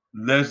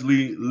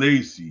 Leslie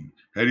Lacey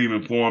had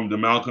even formed the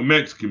Malcolm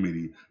X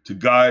committee to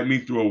guide me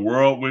through a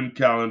whirlwind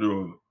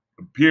calendar of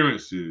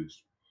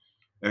appearances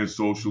and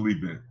social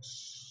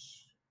events.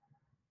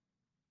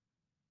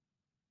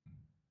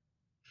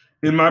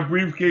 In my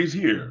briefcase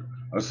here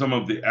are some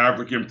of the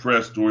African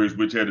press stories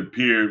which had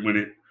appeared when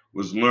it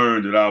was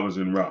learned that I was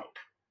en route.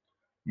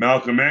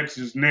 Malcolm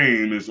X's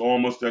name is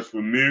almost as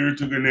familiar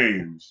to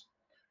Ghanaians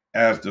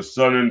as the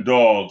Southern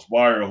dogs,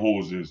 wire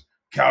hoses,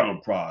 cattle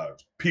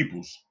prods,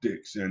 people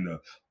sticks, and the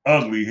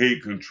ugly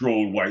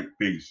hate-controlled white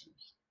faces.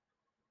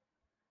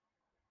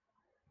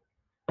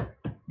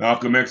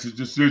 Malcolm X's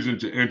decision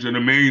to enter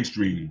the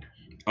mainstream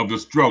of the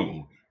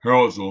struggle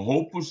heralds a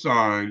hopeful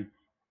sign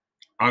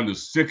on the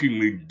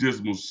sickeningly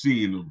dismal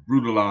scene of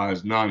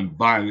brutalized,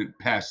 nonviolent,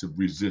 passive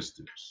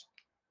resistance.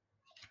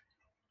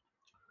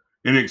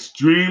 An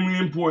extremely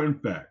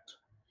important fact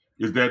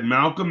is that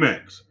Malcolm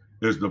X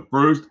is the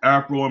first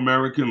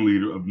Afro-American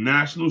leader of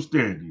national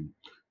standing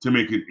to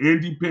make an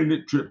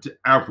independent trip to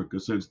Africa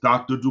since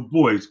Dr. Du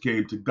Bois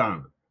came to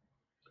Ghana.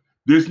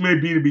 This may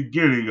be the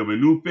beginning of a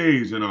new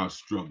phase in our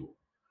struggle.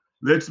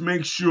 Let's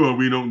make sure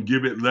we don't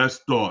give it less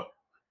thought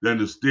than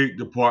the State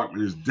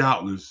Department is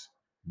doubtless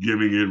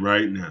giving it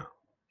right now.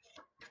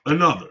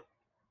 Another,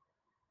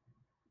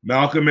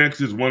 Malcolm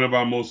X is one of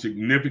our most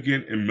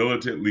significant and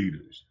militant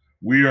leaders.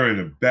 We are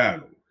in a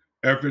battle.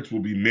 Efforts will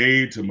be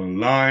made to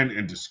malign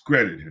and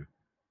discredit him.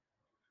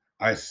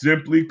 I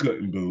simply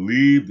couldn't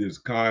believe this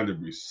kind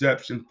of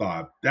reception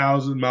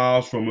 5,000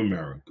 miles from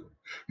America.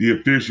 The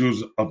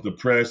officials of the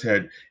press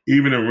had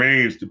even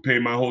arranged to pay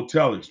my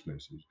hotel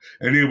expenses,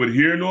 and they would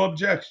hear no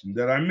objection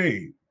that I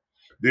made.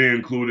 They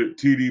included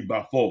T.D.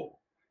 Bafo,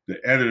 the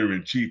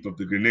editor-in-chief of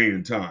the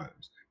Ghanaian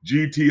Times,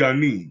 G.T.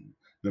 Anin,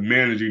 the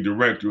managing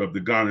director of the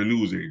Ghana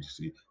News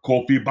Agency,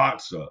 Kofi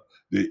Batsa,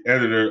 the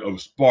editor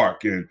of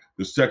Spark and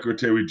the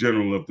Secretary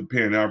General of the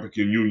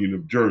Pan-African Union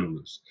of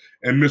Journalists,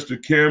 and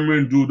Mr.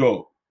 Cameron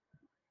Dudo,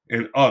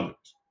 and others.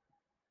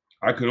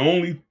 I could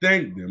only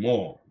thank them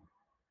all.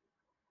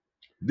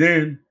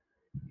 Then,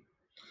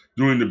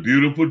 during the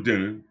beautiful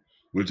dinner,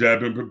 which had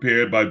been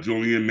prepared by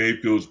Julian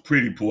Mayfield's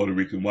pretty Puerto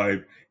Rican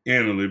wife,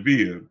 Anna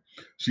Livia,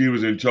 she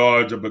was in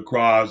charge of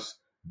Accra's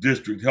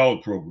district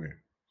health program.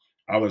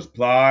 I was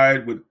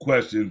plied with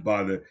questions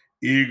by the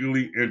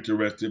eagerly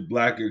interested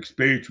Black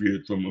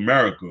expatriates from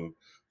America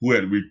who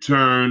had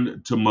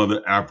returned to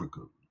Mother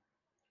Africa.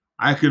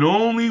 I can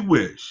only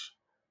wish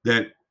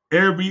that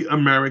every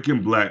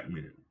American Black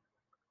man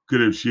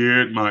could have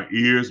shared my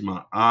ears,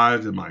 my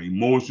eyes, and my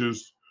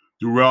emotions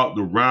throughout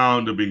the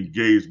round of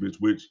engagements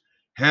which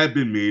had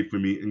been made for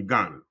me in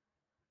Ghana.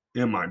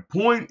 And my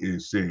point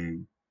is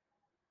saying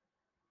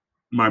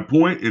My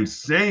point in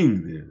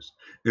saying this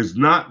is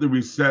not the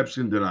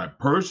reception that I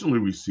personally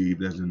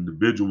received as an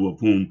individual of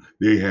whom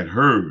they had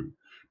heard,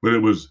 but it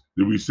was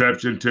the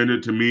reception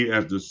tendered to me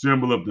as the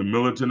symbol of the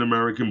militant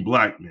American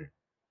black man,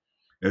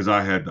 as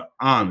I had the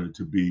honor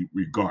to be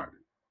regarded.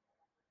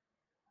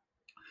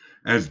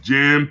 As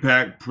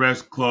jam-packed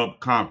press club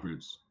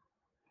conference,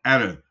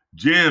 at a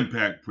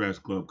jam-packed press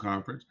club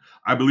conference,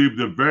 I believe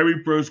the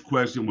very first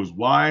question was,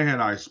 why had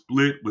I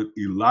split with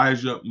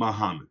Elijah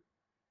Muhammad?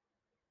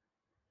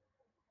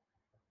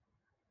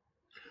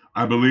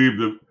 I believe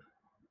that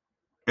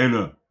in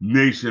a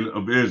nation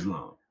of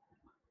Islam,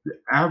 the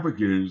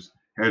Africans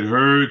had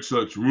heard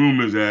such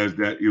rumors as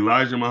that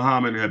Elijah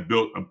Muhammad had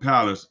built a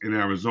palace in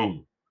Arizona.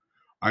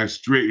 I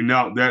straightened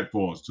out that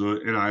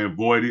falsehood and I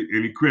avoided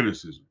any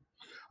criticism.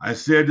 I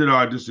said that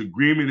our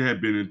disagreement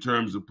had been in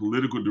terms of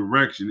political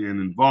direction and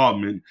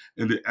involvement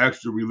in the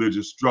extra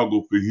religious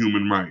struggle for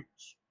human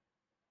rights.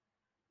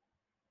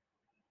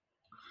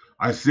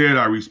 I said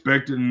I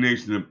respected the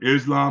Nation of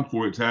Islam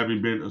for its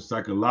having been a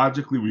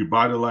psychologically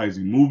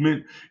revitalizing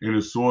movement and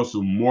a source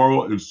of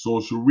moral and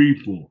social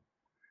reform,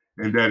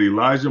 and that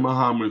Elijah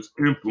Muhammad's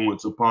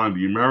influence upon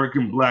the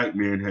American black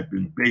man had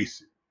been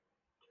basic.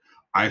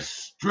 I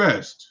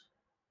stressed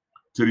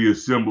to the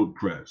assembled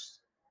press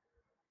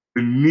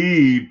the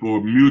need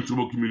for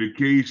mutual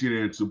communication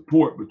and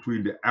support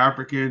between the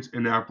Africans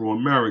and Afro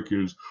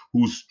Americans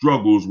whose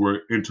struggles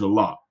were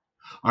interlocked.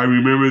 I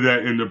remember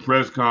that in the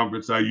press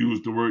conference, I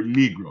used the word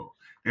Negro,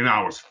 and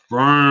I was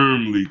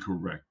firmly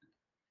corrected.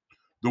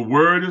 The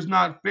word is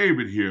not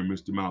favored here,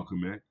 Mr.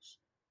 Malcolm X.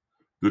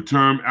 The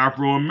term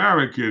Afro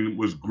American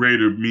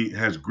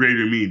has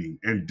greater meaning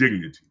and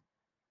dignity.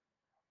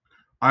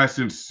 I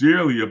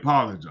sincerely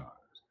apologize.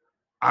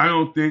 I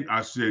don't think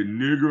I said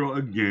Negro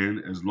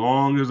again as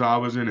long as I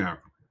was in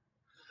Africa.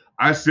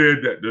 I said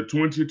that the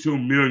 22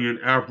 million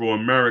Afro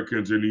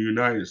Americans in the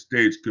United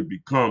States could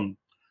become,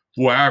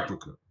 for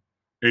Africa,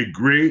 a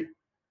great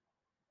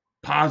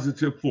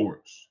positive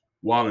force,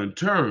 while in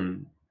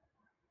turn,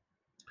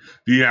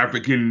 the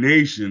African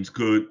nations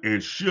could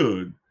and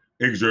should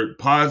exert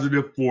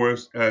positive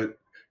force at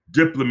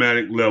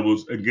diplomatic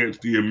levels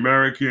against the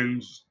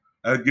Americans,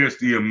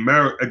 against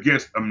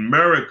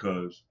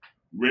America's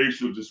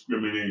racial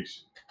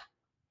discrimination.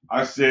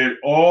 I said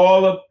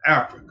all of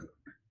Africa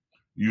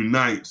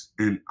unites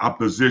in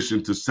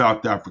opposition to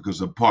South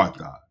Africa's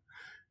apartheid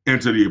and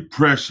to the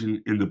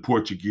oppression in the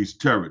Portuguese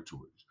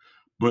territories.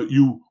 But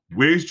you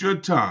waste your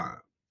time,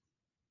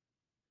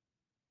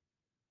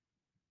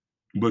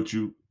 but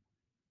you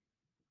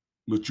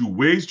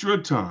waste your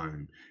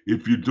time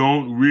if you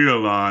don't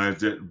realize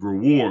that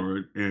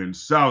Verwoerd and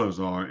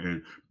Salazar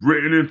and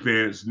Britain and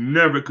France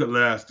never could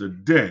last a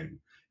day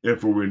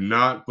if it were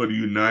not for the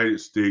United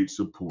States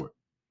support.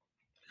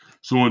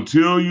 So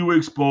until you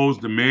expose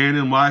the man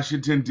in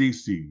Washington,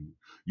 D.C.,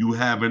 you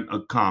haven't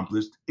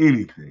accomplished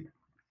anything.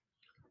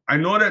 I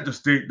know that the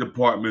State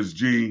Department's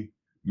G.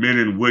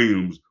 Menon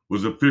Williams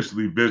was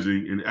officially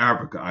visiting in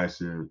Africa, I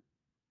said.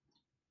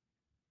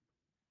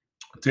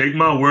 Take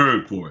my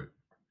word for it.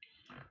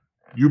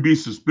 You be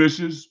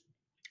suspicious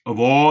of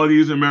all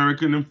these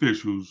American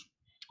officials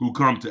who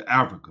come to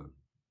Africa,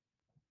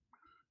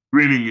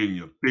 grinning in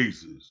your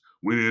faces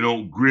when they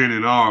don't grin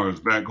in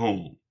ours back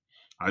home.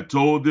 I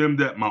told them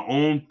that my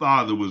own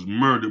father was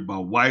murdered by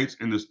whites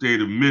in the state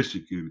of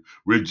Michigan,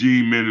 where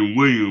G. Menon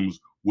Williams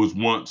was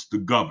once the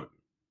governor.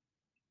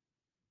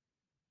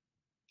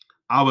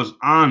 I was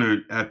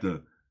honored at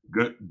the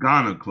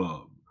Ghana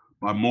Club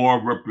by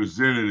more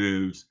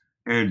representatives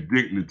and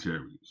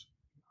dignitaries.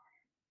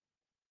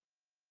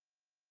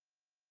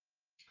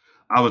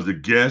 I was a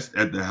guest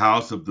at the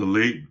house of the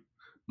late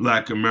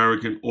Black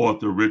American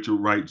author Richard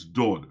Wright's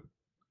daughter,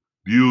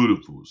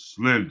 beautiful,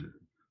 slender,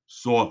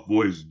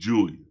 soft-voiced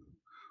Julia,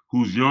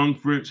 whose young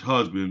French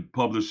husband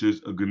publishes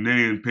a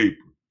Ghanaian paper.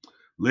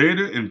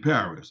 Later in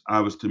Paris,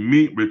 I was to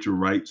meet Richard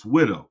Wright's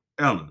widow,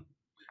 Ellen,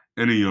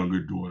 and a younger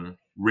daughter,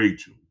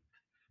 Rachel.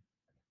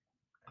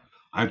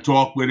 I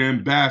talked with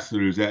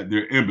ambassadors at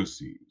their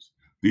embassies.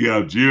 The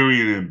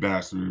Algerian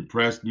ambassador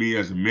impressed me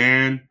as a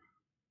man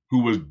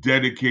who was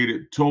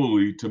dedicated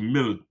totally to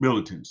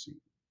militancy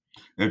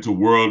and to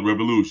world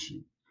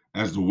revolution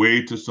as the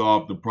way to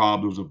solve the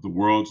problems of the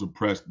world's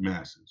oppressed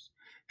masses.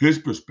 His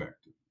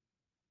perspective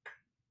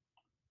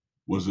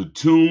was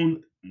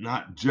attuned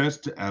not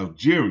just to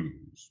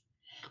Algerians,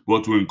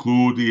 but to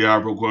include the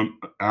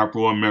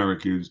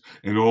Afro-Americans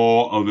and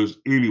all others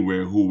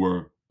anywhere who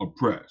were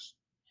oppressed.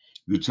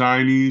 The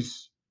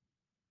Chinese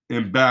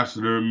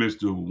ambassador,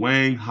 Mr.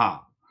 Wang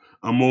Ha,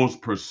 a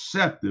most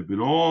perceptive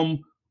and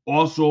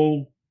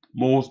also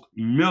most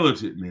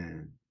militant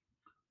man,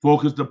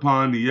 focused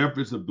upon the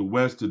efforts of the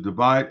West to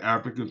divide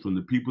Africans from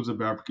the peoples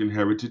of African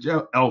heritage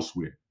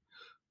elsewhere.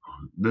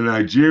 The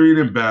Nigerian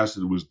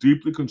ambassador was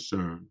deeply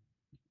concerned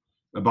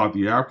about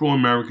the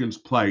Afro-Americans'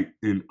 plight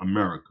in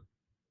America.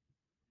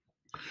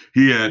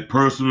 He had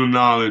personal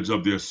knowledge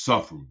of their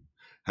suffering,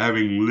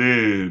 having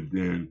lived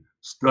and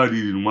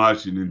studied in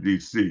Washington,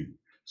 D.C.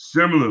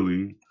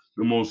 Similarly,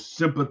 the most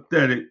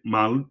sympathetic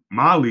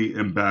Mali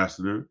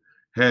ambassador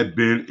had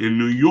been in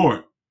New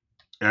York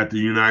at the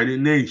United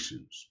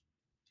Nations.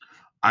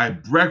 I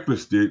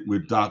breakfasted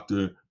with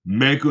Dr.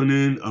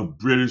 Mekonnen of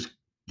British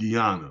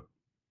Guiana.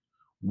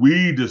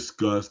 We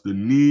discussed the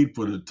need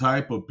for the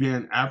type of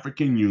Pan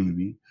African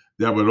unity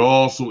that would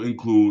also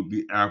include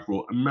the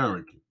Afro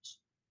Americans.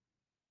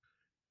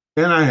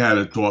 And I had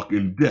a talk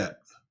in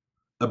depth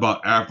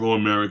about Afro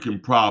American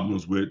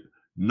problems with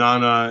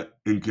Nana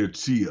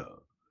Nketia,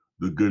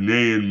 the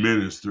Ghanaian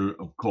Minister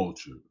of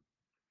Culture.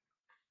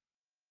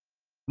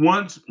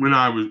 Once, when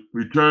I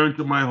returned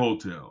to my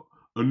hotel,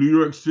 a New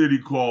York City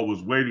call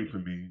was waiting for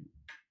me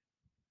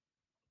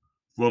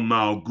from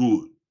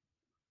Malgood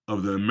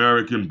of the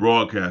American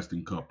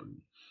Broadcasting Company.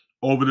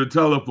 Over the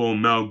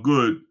telephone,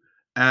 Malgood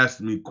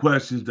asked me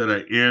questions that I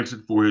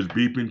answered for his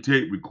beeping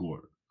tape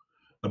recorder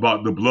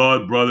about the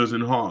Blood Brothers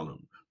in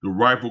Harlem, the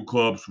rifle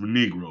clubs for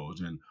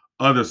Negroes, and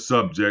other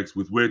subjects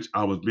with which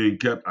I was being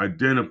kept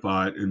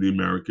identified in the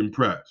American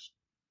press.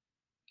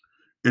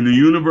 In the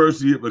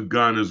University of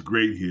Ghana's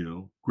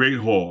Great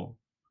Hall,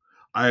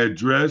 I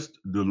addressed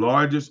the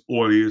largest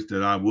audience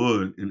that I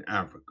would in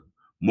Africa,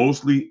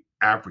 mostly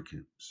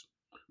Africans,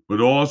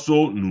 but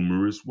also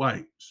numerous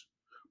whites.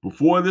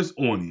 Before this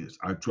audience,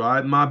 I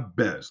tried my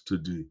best to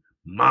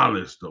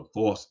demolish the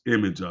false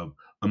image of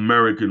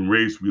American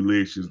race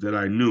relations that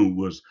I knew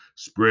was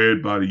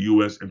spread by the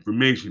U.S.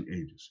 Information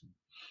Agency.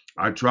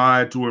 I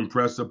tried to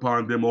impress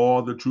upon them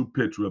all the true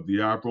picture of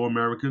the Afro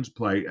Americans'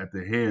 plight at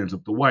the hands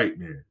of the white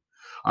man.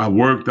 I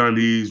worked on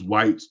these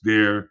whites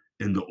there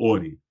in the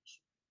audience.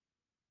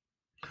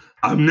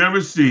 I've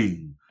never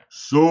seen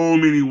so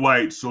many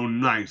whites so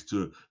nice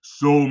to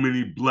so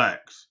many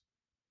blacks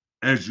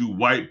as you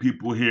white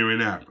people here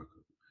in Africa.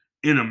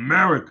 In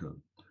America,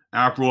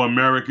 Afro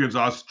Americans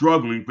are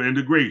struggling for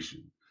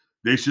integration.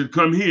 They should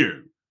come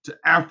here to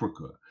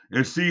Africa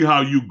and see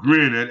how you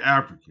grin at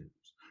Africans.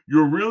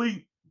 You've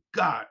really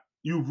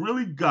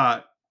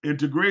got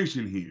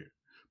integration here.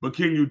 But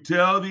can you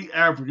tell the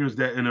Africans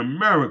that in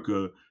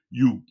America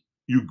you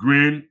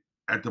grin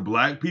at the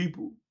black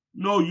people?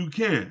 No, you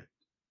can't.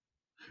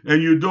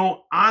 And you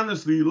don't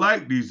honestly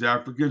like these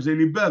Africans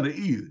any better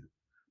either.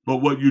 But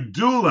what you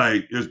do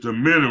like is the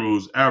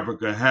minerals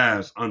Africa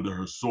has under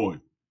her soil.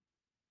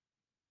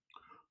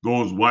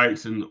 Those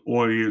whites in the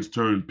audience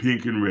turned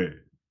pink and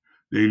red.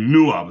 They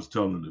knew I was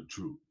telling the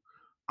truth.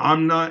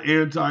 I'm not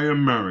anti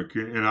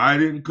American, and I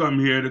didn't come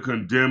here to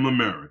condemn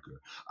America.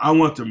 I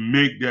want to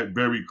make that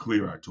very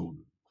clear, I told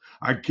them.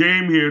 I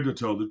came here to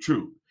tell the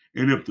truth.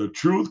 And if the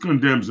truth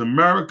condemns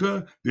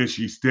America, then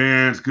she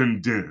stands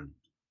condemned.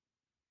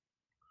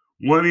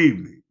 One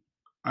evening,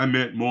 I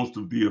met most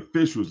of the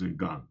officials in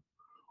Ghana,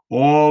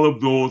 all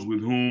of those with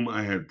whom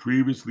I had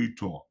previously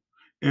talked,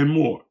 and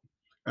more,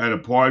 at a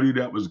party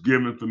that was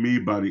given for me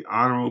by the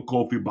Honorable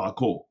Kofi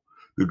Bako,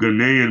 the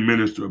Ghanaian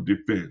Minister of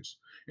Defense,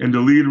 and the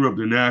leader of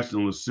the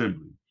National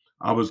Assembly.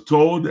 I was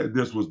told that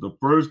this was the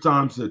first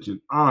time such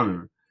an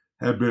honor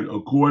had been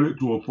accorded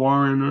to a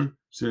foreigner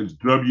since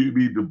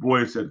W.B. Du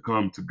Bois had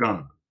come to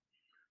Ghana.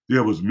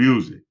 There was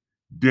music,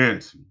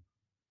 dancing,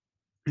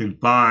 and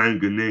fine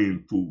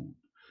Ghanaian food.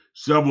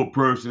 Several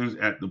persons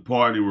at the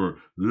party were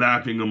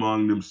laughing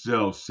among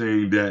themselves,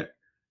 saying that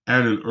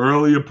at an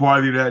earlier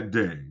party that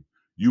day,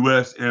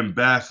 U.S.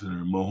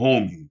 Ambassador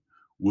Mahomey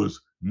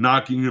was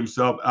knocking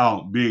himself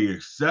out, being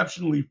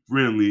exceptionally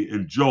friendly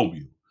and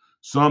jovial.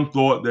 Some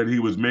thought that he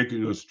was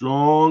making a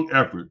strong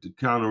effort to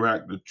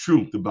counteract the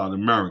truth about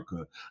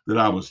America that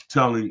I was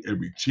telling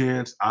every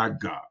chance I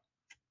got.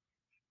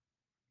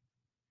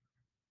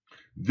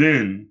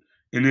 Then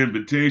an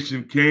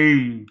invitation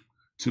came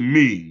to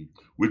me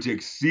which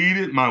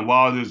exceeded my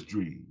wildest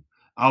dream.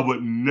 I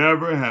would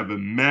never have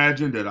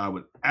imagined that I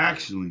would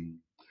actually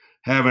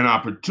have an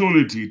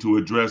opportunity to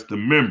address the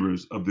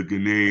members of the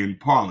Ghanaian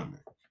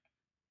parliament.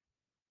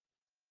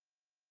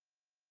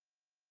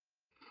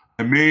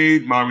 I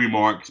made my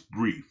remarks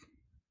brief,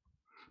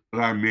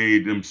 but I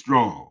made them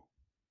strong.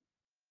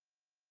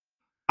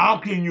 How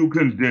can you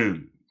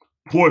condemn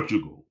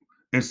Portugal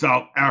and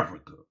South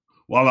Africa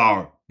while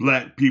our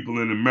black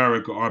people in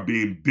America are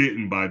being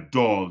bitten by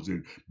dogs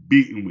and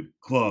beaten with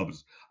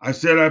clubs? I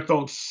said I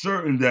felt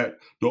certain that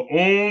the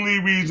only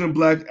reason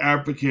black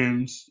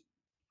Africans,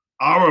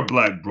 our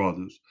black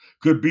brothers,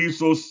 could be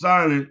so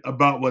silent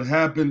about what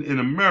happened in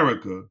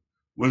America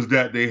was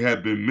that they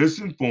had been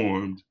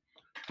misinformed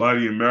by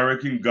the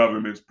American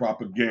government's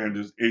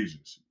propaganda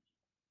agency.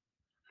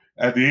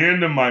 At the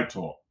end of my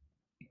talk,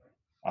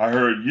 I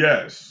heard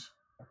yes,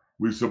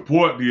 we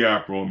support the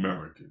Afro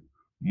American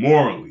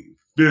morally,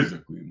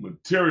 physically,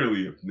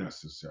 materially if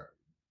necessary.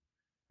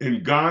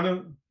 In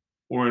Ghana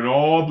or in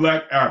all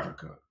Black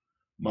Africa,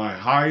 my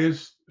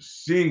highest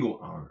single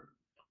honor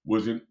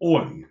was an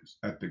audience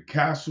at the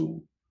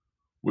castle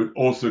with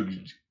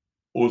Osagyefo,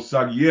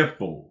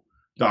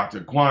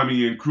 Dr.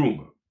 Kwame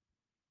Nkrumah.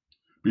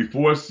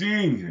 Before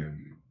seeing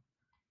him,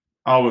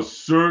 I was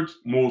searched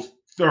most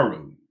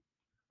thoroughly.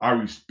 I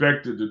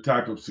respected the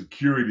type of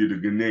security the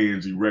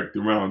Ghanaians erect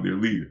around their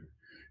leader.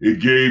 It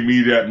gave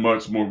me that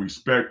much more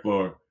respect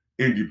for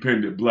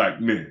independent black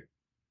men.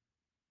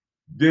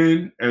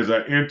 Then, as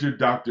I entered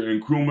Dr.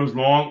 Nkrumah's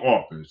long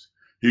office,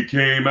 he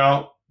came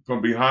out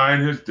from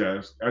behind his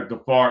desk at the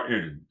far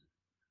end.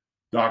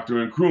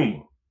 Dr.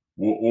 Nkrumah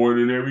wore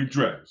ordinary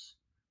dress.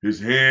 His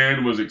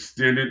hand was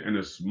extended and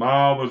a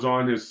smile was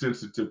on his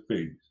sensitive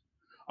face.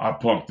 I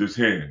pumped his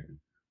hand.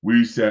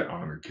 We sat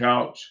on a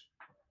couch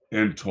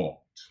and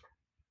talked.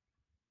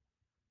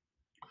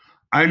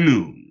 I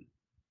knew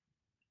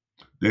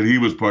that he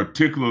was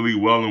particularly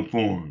well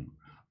informed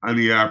on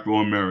the Afro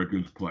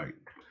Americans' plight,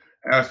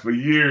 as for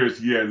years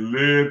he had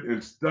lived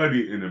and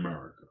studied in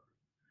America.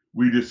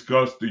 We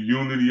discussed the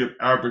unity of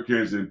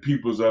Africans and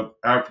peoples of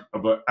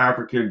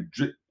African.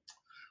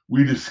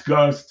 We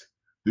discussed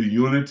the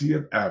unity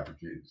of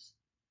Africans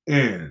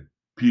and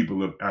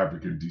people of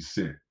African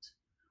descent.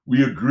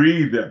 We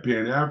agreed that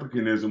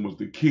Pan-Africanism was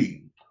the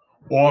key,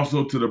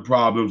 also to the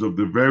problems of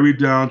the very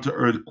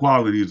down-to-earth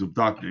qualities of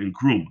Dr.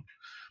 Nkrumah.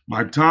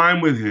 My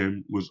time with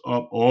him was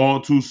up all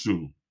too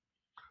soon.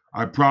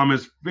 I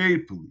promised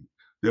faithfully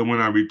that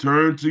when I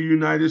returned to the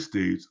United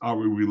States, I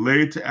would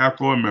relay to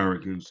Afro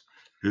Americans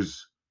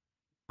his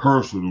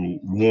personal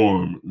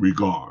warm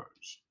regards.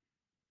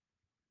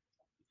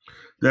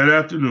 That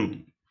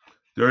afternoon,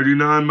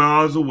 39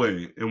 miles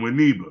away in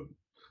Winneba,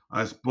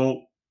 I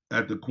spoke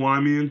at the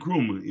Kwame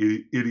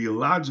Nkrumah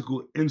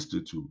Ideological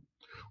Institute,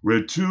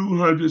 where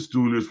 200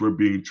 students were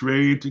being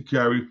trained to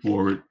carry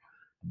forward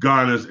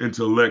Ghana's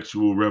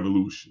intellectual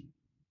revolution.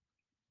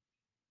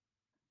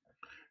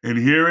 And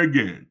here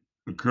again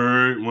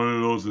occurred one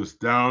of those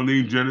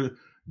astounding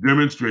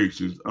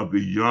demonstrations of the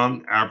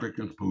young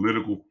African's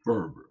political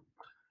fervor.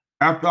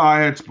 After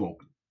I had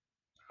spoken,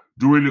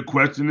 during the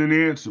question and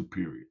answer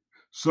period,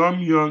 some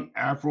young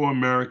Afro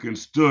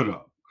Americans stood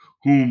up,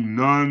 whom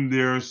none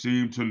there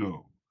seemed to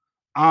know.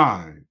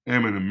 I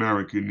am an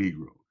American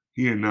Negro,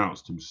 he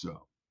announced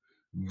himself.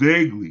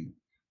 Vaguely,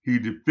 he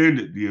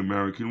defended the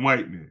American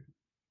white man.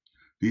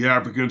 The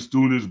African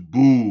students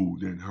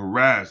booed and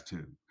harassed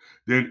him.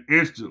 Then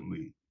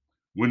instantly,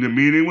 when the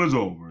meeting was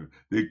over,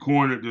 they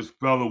cornered this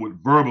fellow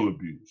with verbal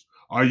abuse.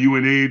 Are you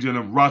an agent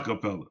of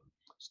Rockefeller?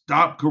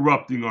 Stop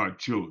corrupting our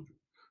children.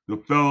 The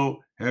fellow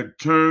had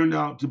turned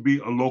out to be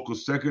a local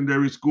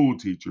secondary school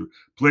teacher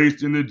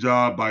placed in the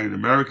job by an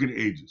American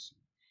agency.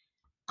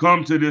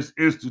 Come to this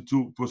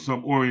institute for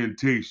some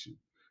orientation.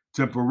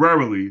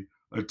 Temporarily,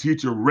 a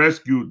teacher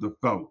rescued the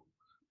fellow,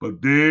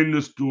 but then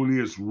the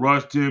students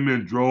rushed him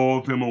and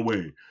drove him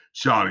away,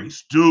 shouting,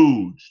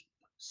 Stooge,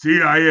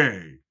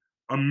 CIA,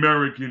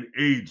 American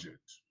agent.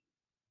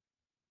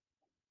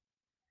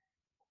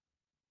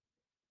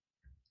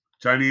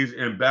 Chinese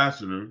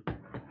ambassador,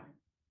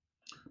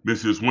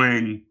 Mrs.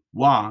 Wang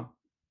Hua,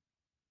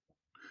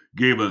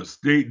 gave a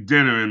state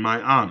dinner in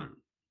my honor.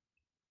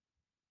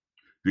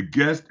 The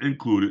guests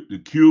included the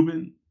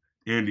Cuban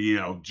and the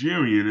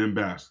Algerian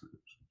ambassadors.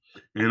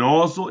 And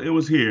also it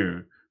was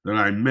here that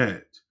I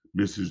met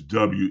Mrs.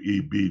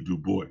 W.E.B. Du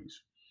Bois.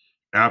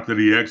 After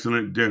the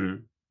excellent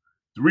dinner,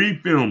 3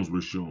 films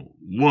were shown.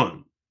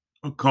 One,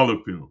 a color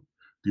film,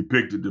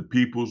 depicted the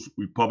People's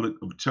Republic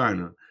of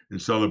China in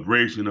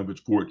celebration of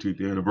its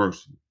 14th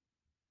anniversary.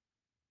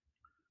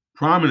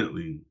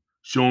 Prominently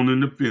shown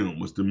in the film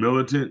was the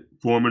militant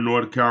former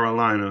North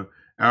Carolina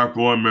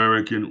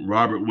Afro-American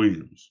Robert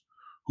Williams,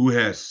 who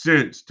has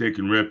since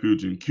taken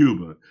refuge in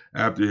Cuba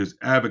after his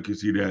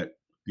advocacy that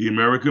the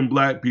American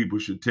black people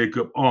should take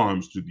up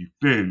arms to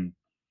defend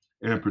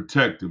and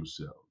protect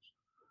themselves.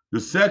 The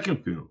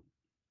second film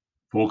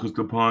focused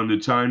upon the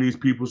Chinese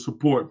people's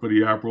support for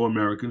the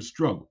Afro-American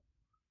struggle.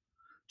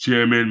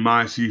 Chairman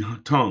Mai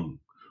Si-tung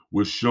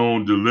was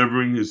shown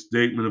delivering his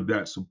statement of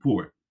that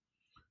support,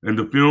 and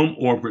the film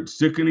offered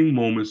sickening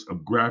moments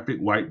of graphic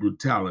white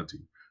brutality,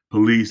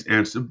 police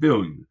and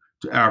civilian,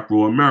 to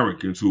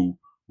Afro-Americans who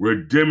were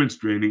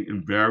demonstrating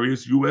in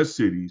various U.S.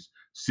 cities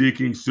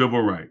seeking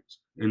civil rights.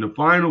 And the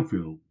final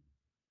film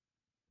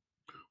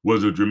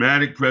was a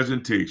dramatic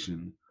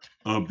presentation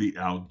of the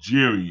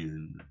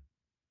Algerian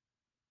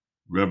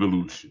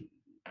Revolution.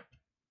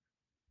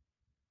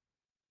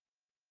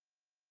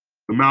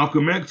 The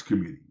Malcolm X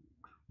Committee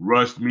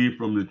rushed me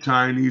from the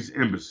Chinese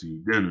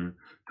embassy dinner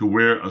to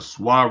where a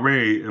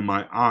soiree in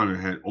my honor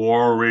had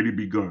already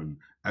begun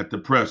at the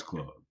press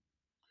club.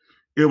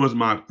 It was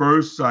my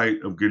first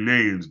sight of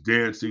Ghanaians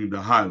dancing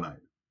the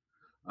highlight.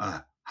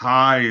 A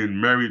high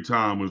and merry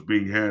time was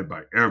being had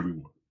by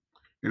everyone,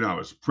 and I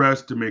was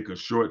pressed to make a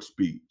short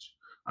speech.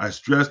 I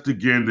stressed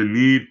again the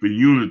need for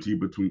unity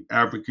between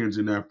Africans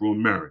and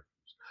Afro-Americans.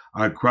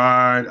 I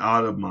cried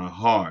out of my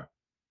heart,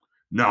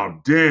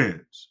 now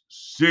dance,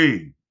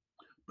 sing,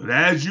 but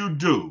as you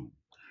do,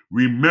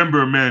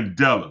 remember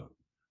Mandela,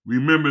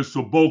 remember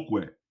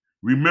Sobokwe,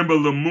 remember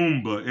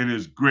Lumumba in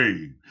his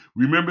grave,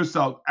 remember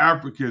South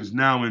Africans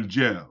now in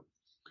jail.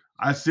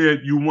 I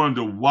said, you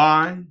wonder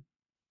why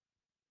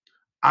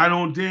I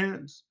don't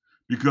dance?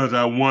 Because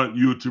I want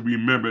you to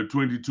remember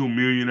 22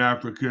 million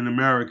African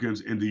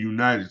Americans in the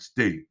United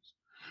States.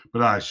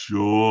 But I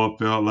sure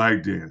felt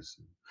like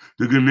dancing.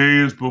 The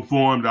Ghanaians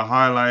performed a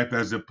high life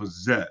as if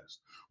possessed.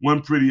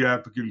 One pretty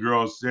African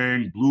girl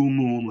sang Blue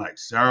Moon like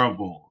Sarah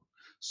Vaughan.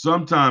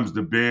 Sometimes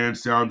the band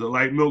sounded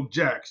like Milt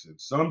Jackson,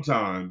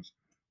 sometimes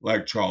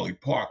like Charlie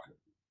Parker.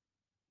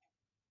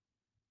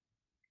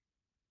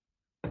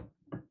 The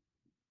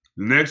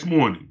next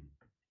morning,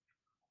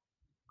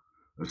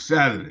 a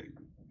Saturday,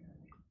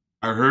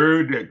 I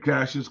heard that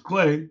Cassius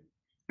Clay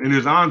and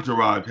his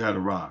entourage had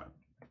arrived.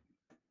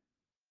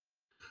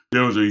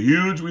 There was a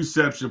huge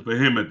reception for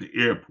him at the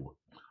airport.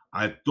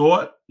 I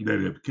thought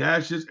that if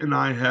Cassius and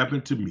I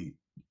happened to meet,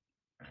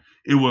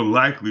 it would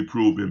likely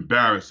prove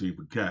embarrassing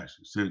for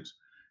Cassius, since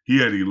he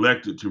had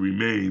elected to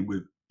remain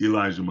with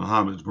Elijah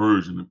Muhammad's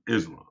version of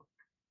Islam.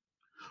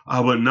 I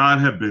would not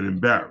have been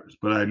embarrassed,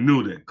 but I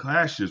knew that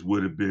Cassius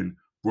would have been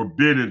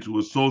forbidden to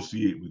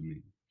associate with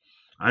me.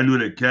 I knew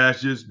that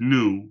Cassius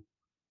knew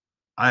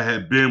I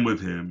had been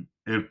with him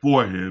and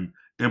for him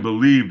and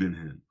believed in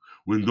him,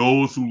 when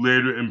those who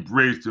later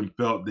embraced him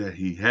felt that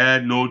he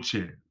had no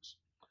chance.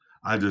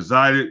 I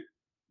decided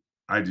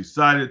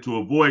to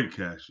avoid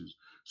Cassius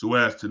so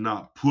as to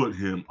not put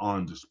him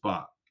on the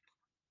spot.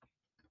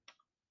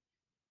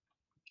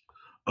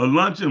 A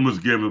luncheon was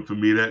given for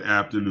me that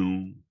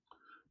afternoon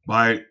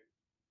by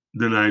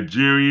the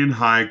Nigerian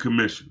High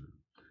Commissioner,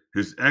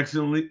 His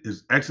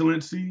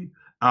Excellency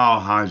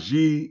Al-Hajj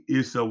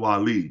Issa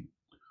Wali,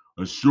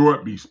 a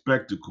short,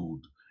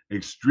 bespectacled,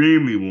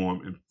 extremely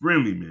warm and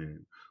friendly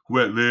man who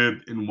had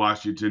lived in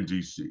Washington,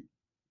 D.C.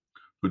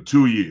 for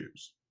 2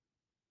 years.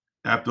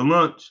 After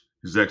lunch,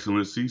 His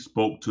Excellency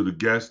spoke to the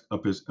guests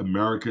of his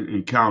American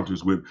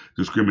encounters with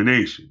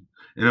discrimination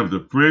and of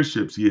the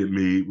friendships he had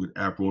made with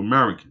Afro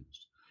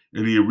Americans.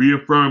 And he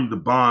reaffirmed the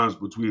bonds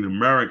between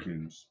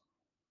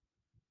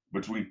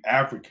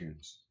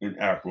Africans and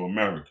Afro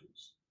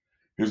Americans.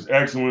 His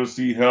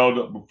Excellency held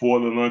up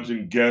before the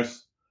luncheon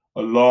guests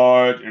a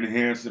large and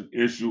handsome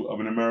issue of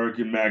an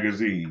American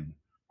magazine,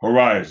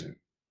 Horizon.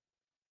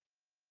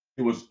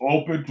 It was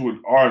open to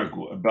an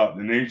article about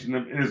the Nation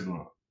of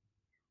Islam,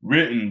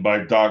 written by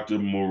Dr.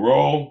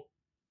 Moreau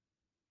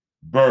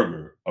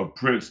Berger of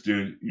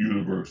Princeton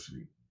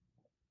University.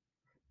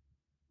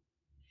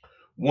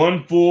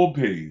 One full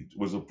page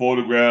was a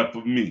photograph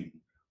of me.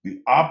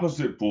 The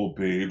opposite full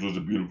page was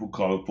a beautiful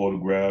color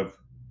photograph,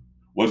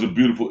 was a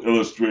beautiful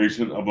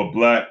illustration of a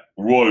black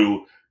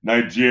royal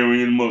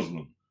Nigerian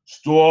Muslim,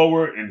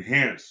 stalwart and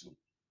handsome,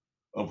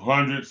 of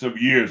hundreds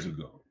of years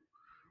ago.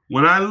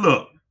 When I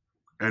look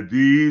at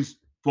these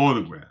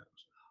photographs,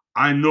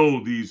 I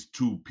know these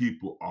two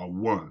people are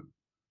one,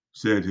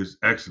 said His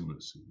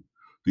Excellency.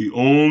 The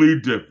only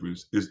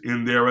difference is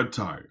in their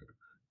attire,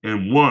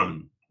 and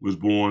one was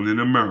born in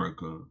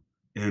America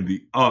and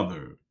the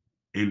other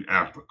in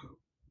Africa.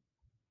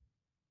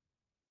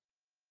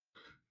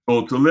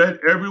 So, to let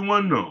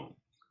everyone know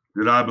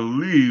that I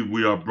believe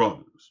we are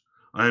brothers,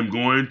 I am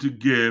going to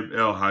give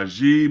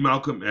El-Hajj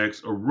Malcolm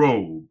X a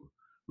robe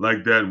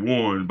like that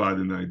worn by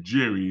the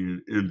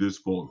Nigerian in this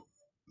photo.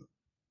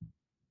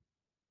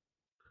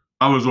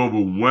 I was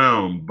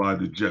overwhelmed by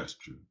the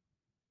gesture.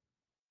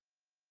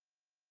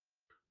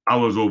 I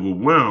was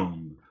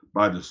overwhelmed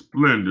by the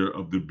splendor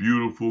of the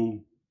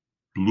beautiful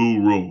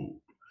blue robe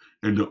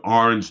and the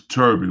orange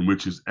turban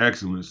which His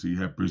Excellency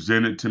had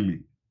presented to me.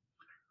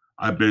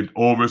 I bent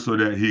over so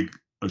that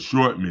a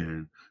short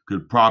man,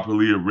 could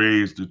properly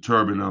arrange the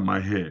turban on my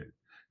head.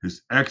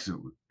 His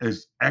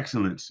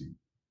Excellency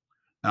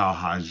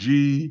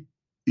Al-Hajj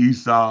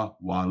Issa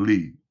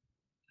Wali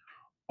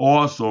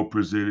also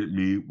presented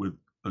me with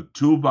a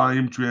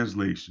 2-volume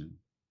translation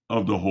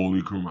of the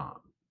Holy Quran.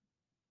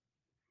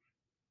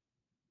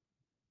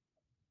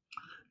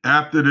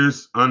 After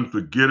this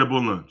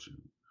unforgettable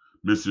luncheon,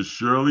 Mrs.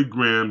 Shirley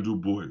Graham Du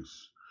Bois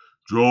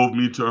drove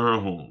me to her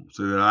home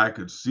so that I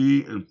could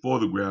see and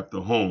photograph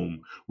the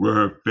home where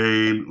her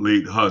famed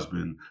late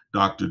husband,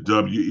 Dr.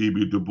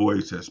 W.E.B. Du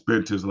Bois, had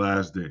spent his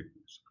last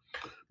days.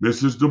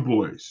 Mrs. Du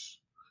Bois,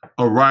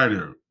 a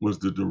writer, was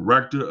the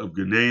director of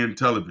Ghanaian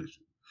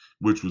television,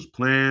 which was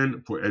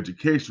planned for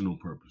educational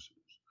purposes.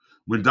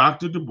 When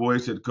Dr. Du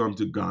Bois had come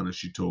to Ghana,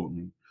 she told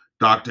me,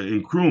 Dr.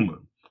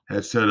 Nkrumah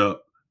had set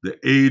up the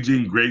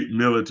aging great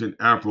militant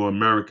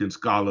Afro-American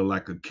scholar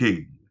like a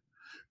king,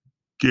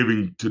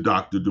 giving to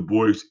Dr. Du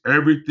Bois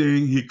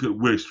everything he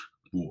could wish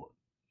for.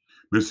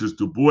 Mrs.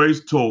 Du Bois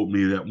told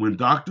me that when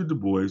Dr. Du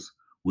Bois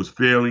was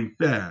failing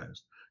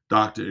fast,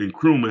 Dr.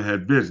 Nkrumah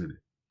had visited,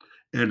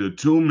 and the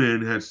two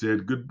men had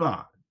said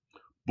goodbye,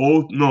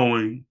 both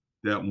knowing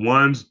that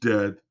one's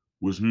death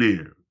was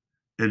near,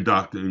 and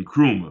Dr.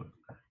 Nkrumah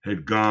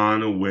had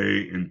gone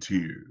away in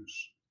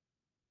tears.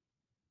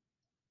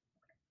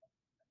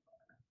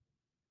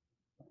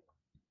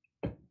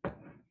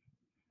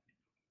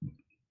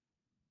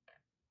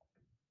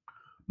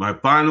 My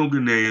final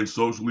Ghanaian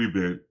social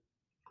event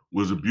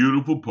was a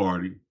beautiful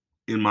party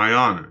in my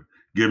honor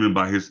given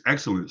by His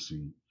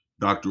Excellency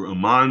Dr.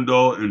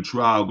 Armando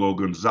Entrago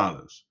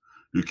Gonzalez,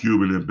 the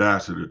Cuban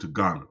ambassador to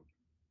Ghana.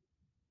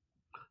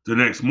 The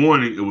next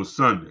morning, it was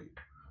Sunday.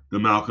 The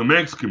Malcolm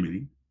X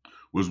committee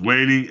was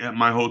waiting at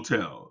my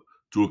hotel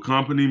to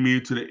accompany me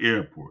to the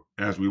airport.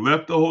 As we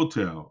left the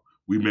hotel,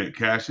 we met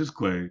Cassius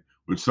Clay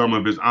with some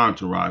of his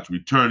entourage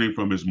returning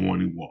from his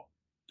morning walk.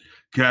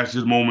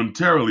 Cassius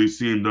momentarily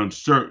seemed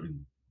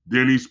uncertain.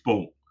 Then he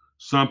spoke,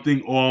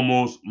 something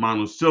almost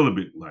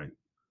monosyllabic like,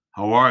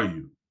 "How are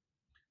you?"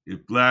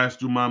 It flashed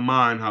through my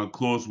mind how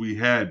close we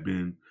had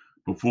been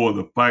before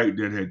the fight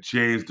that had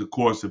changed the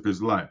course of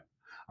his life.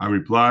 I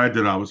replied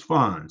that I was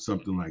fine,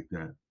 something like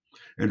that,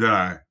 and that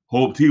I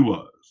hoped he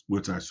was,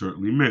 which I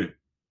certainly meant.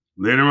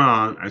 Later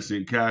on, I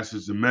sent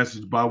Cassius a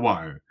message by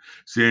wire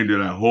saying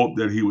that I hoped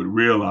that he would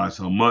realize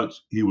how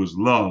much he was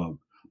loved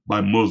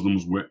by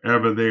Muslims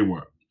wherever they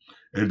were,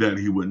 and that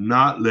he would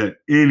not let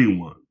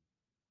anyone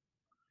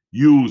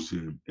use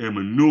him and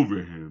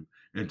maneuver him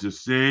into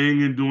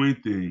saying and doing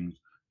things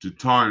to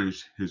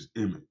tarnish his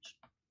image.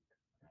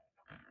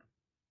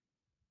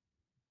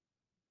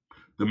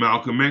 The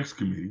Malcolm X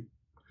Committee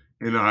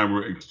and I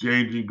were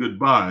exchanging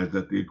goodbyes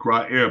at the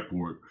Accra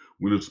airport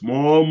when a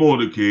small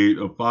motorcade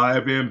of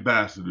 5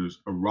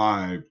 ambassadors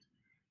arrived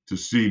to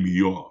see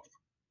me off.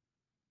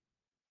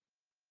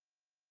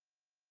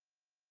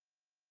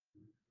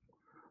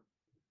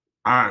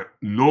 I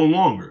no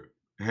longer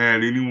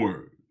had any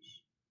words.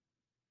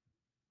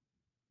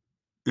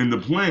 In the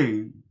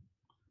plane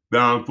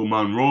bound for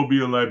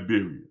Monrovia,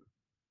 Liberia,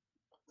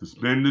 to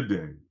spend the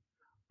day,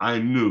 I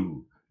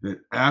knew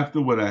that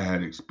after what I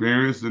had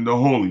experienced in the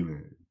Holy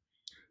Land,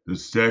 the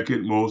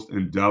second most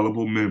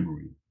indelible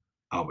memory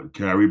I would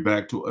carry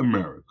back to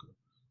America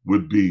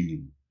would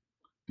be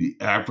the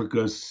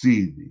Africa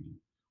seething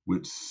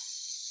with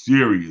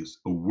serious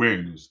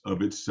awareness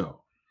of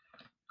itself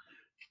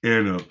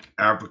and of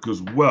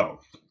Africa's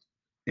wealth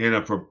and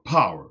of her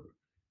power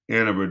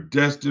and of her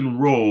destined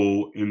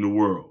role in the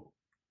world.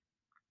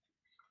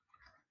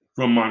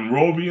 From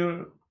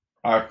Monrovia,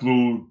 I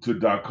flew to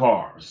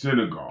Dakar,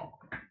 Senegal.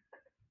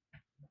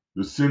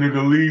 The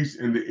Senegalese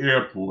in the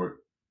airport,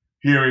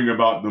 hearing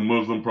about the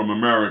Muslim from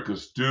America,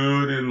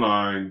 stood in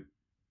line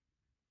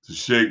to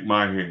shake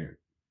my hand.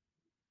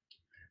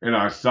 And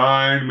I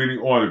signed many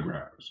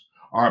autographs.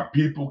 Our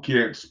people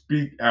can't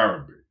speak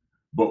Arabic,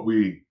 but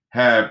we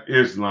have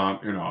Islam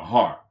in our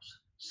hearts,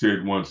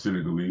 said one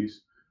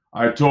Senegalese.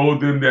 I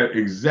told them that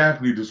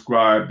exactly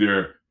described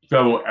their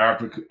fellow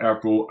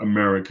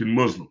Afro-American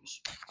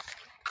Muslims.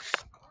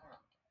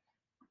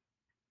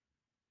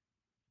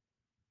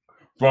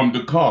 From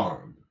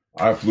Dakar,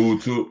 I flew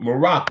to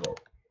Morocco,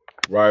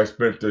 where I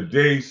spent a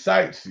day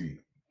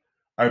sightseeing.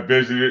 I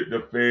visited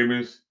the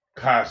famous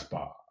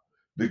Casbah,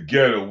 the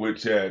ghetto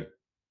which had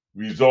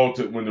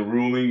resulted when the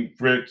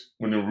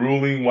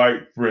ruling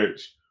white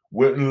French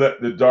wouldn't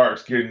let the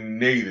dark-skinned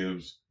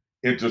natives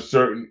into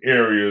certain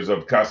areas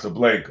of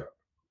Casablanca.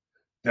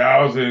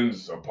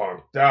 Thousands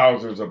upon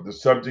thousands of the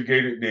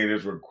subjugated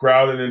natives were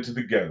crowded into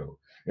the ghetto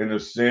in the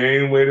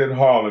same way that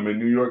Harlem in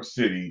New York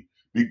City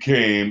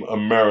became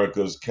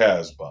America's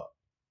Casbah.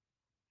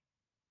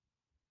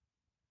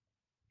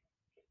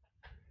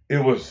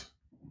 It was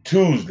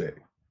Tuesday,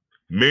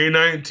 May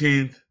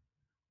 19th,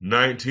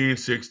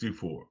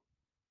 1964,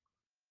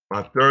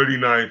 my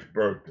 39th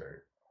birthday.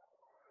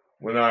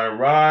 When I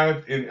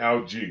arrived in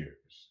Algiers,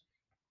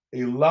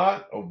 a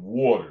lot of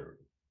water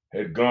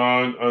had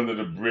gone under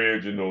the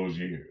bridge in those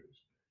years.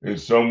 In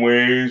some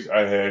ways,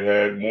 I had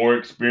had more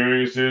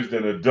experiences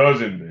than a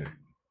dozen men.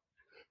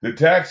 The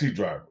taxi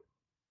driver,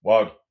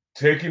 while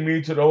taking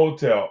me to the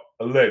hotel,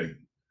 a lady,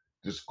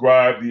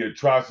 described the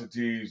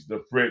atrocities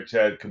the French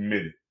had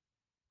committed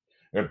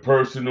and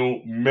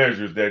personal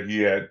measures that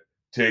he had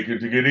taken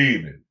to get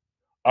even.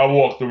 I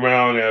walked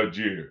around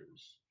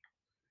Algiers,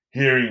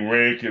 hearing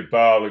rank and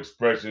file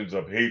expressions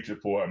of hatred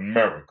for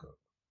America,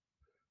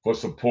 for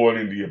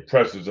supporting the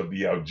oppressors of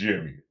the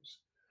Algerians.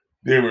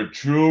 They were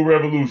true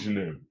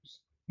revolutionaries,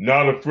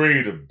 not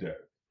afraid of death.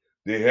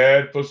 They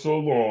had for so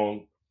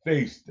long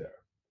faced death.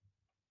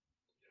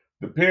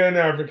 The Pan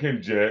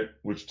African jet,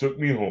 which took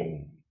me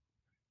home,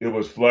 it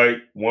was Flight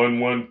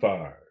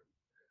 115,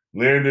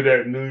 landed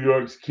at New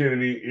York's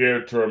Kennedy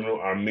Air Terminal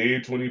on May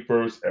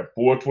 21st at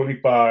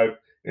 4:25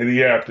 in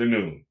the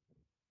afternoon.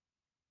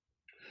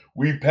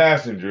 We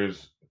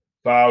passengers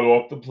filed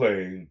off the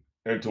plane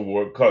and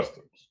toward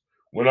customs.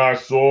 When I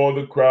saw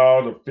the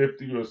crowd of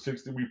 50 or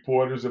 60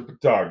 reporters and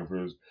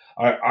photographers,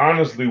 I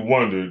honestly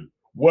wondered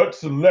what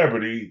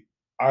celebrity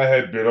I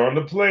had been on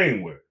the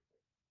plane with.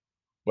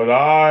 But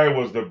I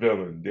was the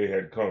villain they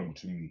had come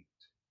to meet.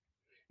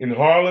 In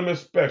Harlem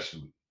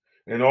especially,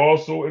 and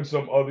also in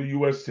some other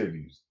U.S.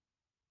 cities,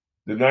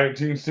 the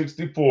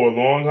 1964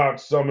 long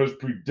hot summer's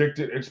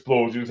predicted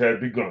explosions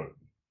had begun.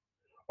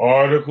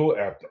 Article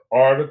after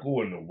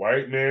article in the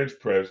white man's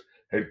press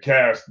had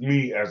cast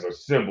me as a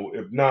symbol,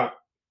 if not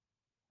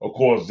a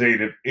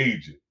causative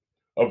agent,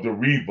 of the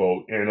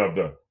revolt and of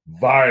the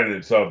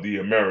violence of the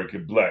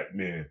American black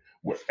man,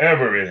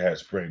 wherever it has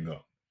sprung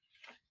up.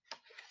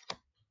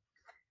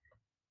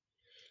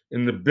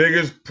 In the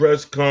biggest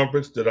press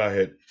conference that I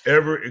had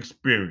ever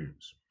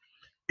experienced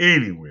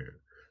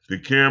anywhere, the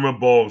camera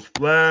bulbs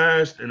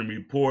flashed and the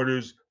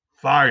reporters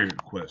fired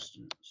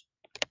questions.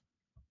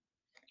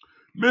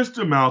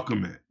 Mr.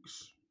 Malcolm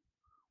X,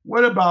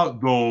 what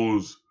about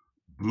those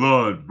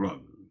blood brothers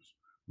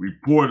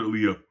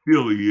reportedly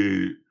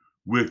affiliated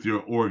with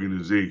your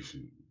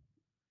organization,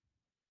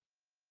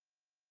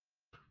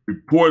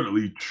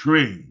 reportedly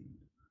trained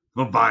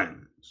for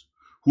violence,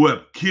 who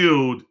have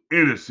killed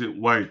innocent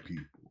white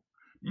people?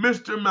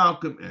 Mr.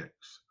 Malcolm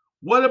X,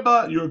 what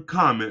about your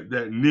comment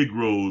that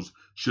Negroes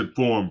should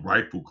form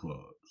rifle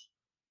clubs?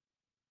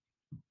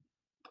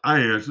 I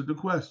answered the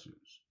questions.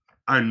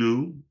 I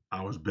knew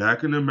I was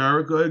back in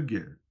America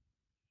again,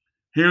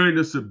 hearing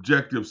the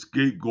subjective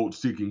scapegoat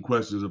seeking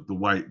questions of the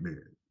white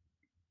man.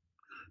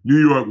 New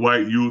York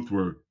white youth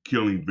were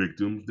killing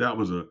victims. That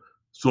was a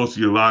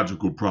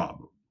sociological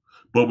problem.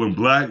 But when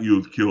black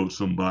youth killed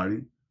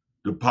somebody,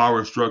 the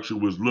power structure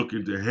was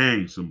looking to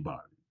hang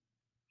somebody.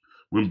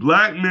 When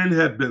black men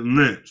had been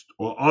lynched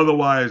or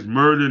otherwise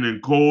murdered in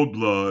cold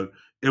blood,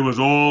 it was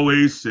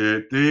always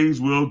said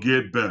things will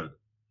get better.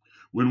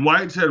 When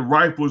whites had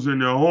rifles in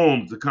their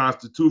homes, the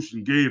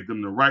Constitution gave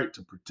them the right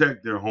to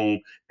protect their home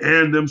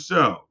and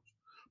themselves.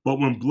 But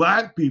when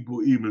black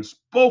people even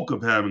spoke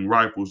of having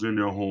rifles in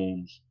their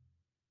homes,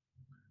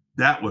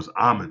 that was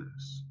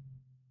ominous.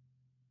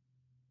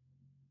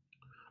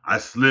 I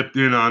slipped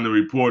in on the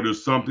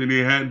reporters something they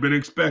hadn't been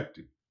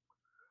expecting.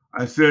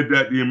 I said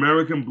that the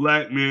American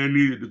black man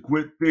needed to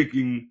quit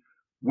thinking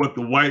what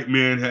the white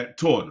man had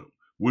taught him,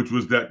 which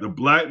was that the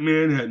black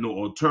man had no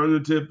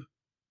alternative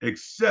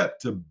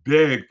except to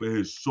beg for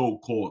his so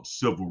called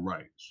civil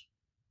rights.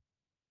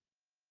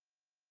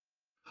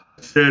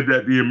 Said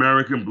that the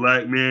American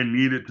black man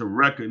needed to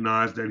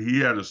recognize that he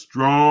had a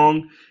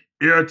strong,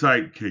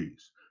 airtight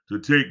case to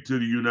take to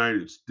the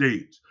United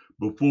States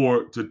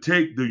to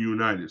take the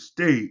United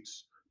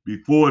States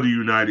before the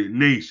United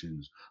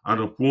Nations on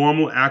a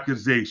formal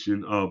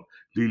accusation of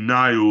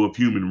denial of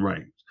human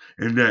rights.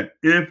 And that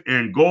if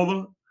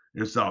Angola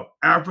and South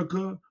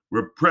Africa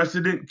were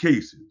precedent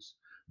cases,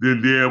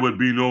 then there would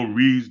be no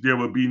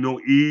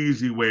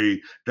easy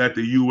way that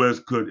the US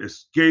could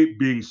escape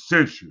being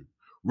censured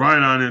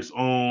right on its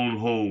own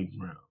home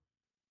ground.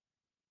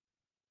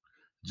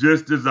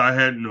 Just as I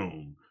had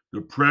known, the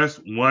press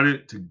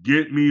wanted to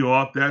get me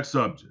off that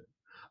subject.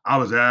 I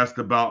was asked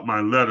about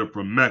my letter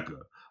from Mecca.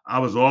 I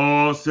was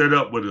all set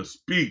up with a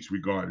speech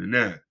regarding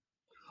that.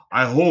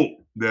 I hope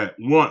that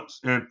once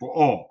and for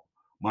all,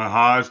 my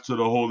Hajj to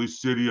the holy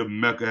city of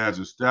Mecca has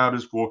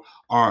established for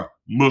our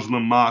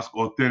Muslim mosque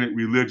authentic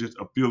religious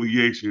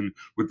affiliation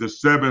with the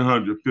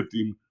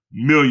 750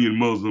 million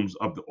Muslims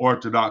of the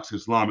Orthodox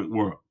Islamic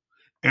world.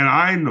 And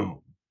I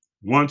know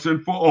once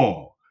and for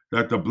all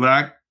that the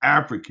black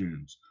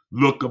Africans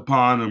look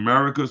upon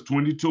America's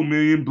 22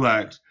 million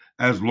blacks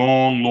as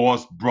long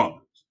lost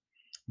brothers.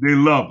 They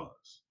love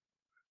us.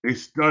 They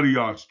study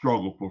our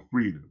struggle for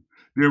freedom.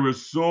 They were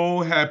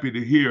so happy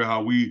to hear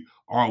how we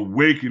are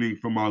awakening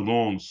from our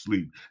long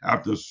sleep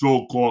after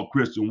so called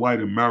Christian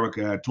white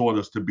America had taught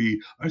us to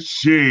be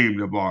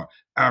ashamed of our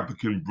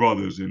African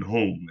brothers in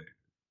homeland.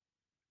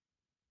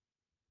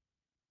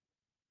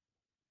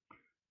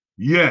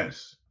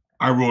 Yes,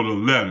 I wrote a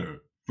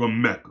letter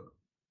from Mecca.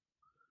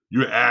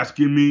 You're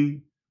asking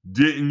me,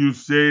 didn't you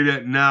say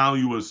that now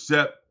you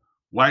accept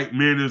white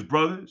men as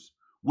brothers?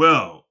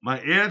 Well, my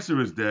answer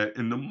is that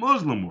in the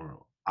Muslim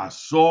world, I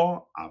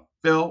saw, I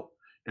felt,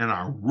 and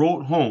I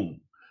wrote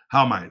home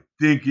how my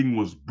thinking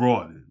was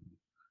broadened.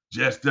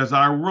 Just as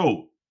I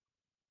wrote,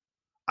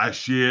 I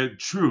shared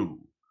true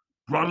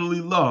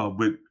brotherly love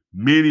with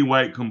many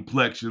white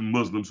complexioned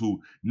Muslims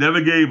who never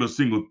gave a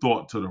single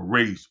thought to the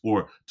race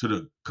or to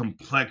the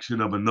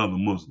complexion of another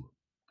Muslim.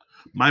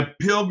 My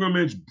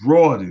pilgrimage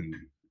broadened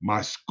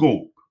my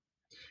scope.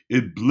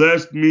 It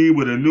blessed me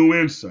with a new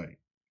insight.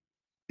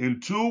 In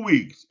 2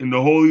 weeks in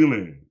the Holy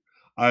Land,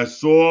 I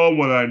saw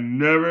what I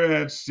never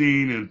had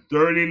seen in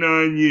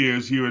 39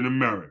 years here in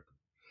America.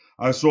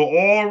 I saw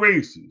all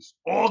races,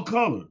 all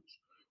colors,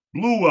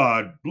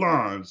 blue-eyed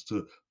blondes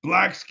to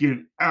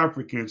black-skinned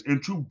Africans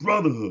in true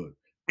brotherhood,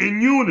 in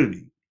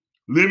unity,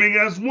 living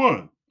as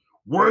one,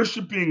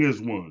 worshiping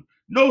as one.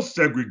 No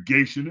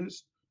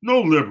segregationists,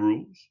 no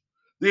liberals.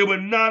 They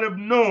would not have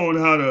known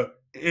how to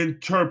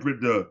interpret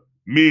the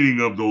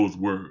meaning of those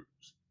words.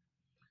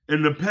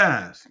 In the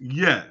past,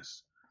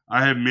 yes,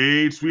 I have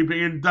made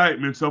sweeping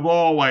indictments of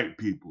all white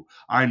people.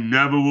 I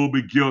never will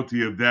be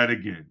guilty of that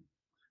again,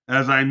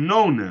 as I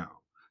know now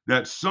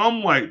that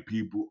some white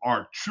people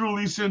are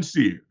truly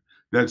sincere,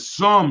 that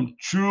some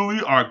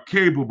truly are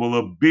capable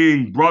of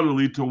being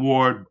brotherly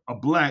toward a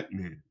black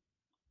man.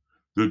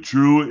 The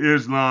true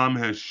Islam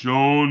has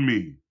shown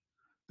me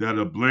that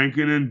a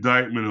blanket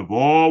indictment of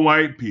all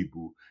white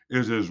people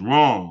is as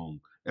wrong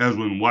as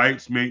when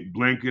whites make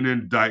blanket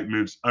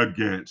indictments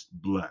against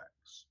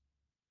blacks.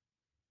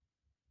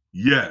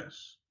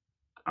 Yes,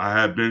 I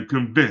have been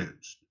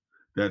convinced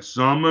that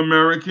some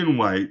American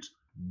whites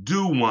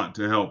do want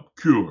to help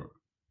cure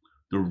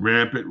the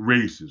rampant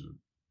racism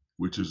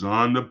which is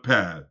on the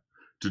path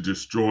to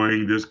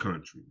destroying this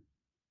country.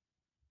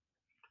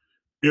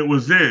 It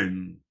was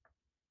in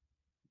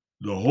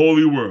the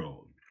holy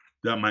world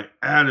that my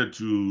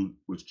attitude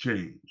was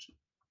changed.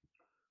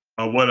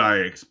 what I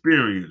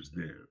experienced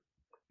there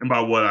and by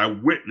what I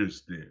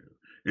witnessed there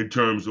in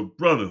terms of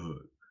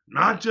brotherhood.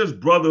 Not just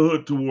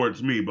brotherhood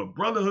towards me, but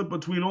brotherhood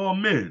between all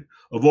men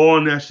of all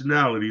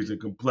nationalities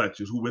and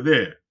complexions who were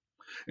there.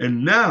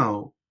 And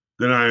now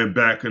that I am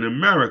back in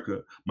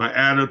America, my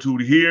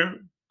attitude here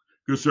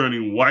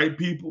concerning white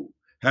people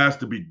has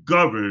to be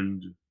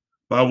governed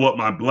by what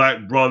my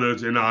black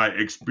brothers and I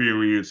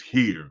experience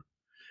here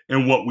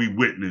and what we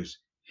witness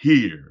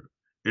here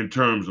in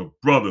terms of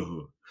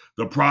brotherhood.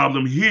 The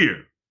problem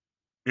here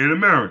in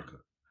America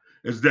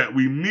is that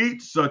we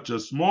meet such a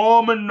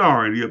small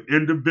minority of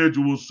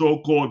individuals,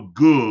 so-called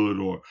good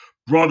or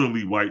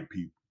brotherly white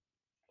people.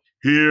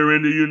 Here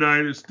in the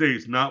United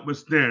States,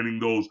 notwithstanding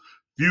those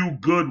few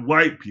good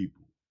white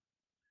people,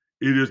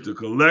 it is the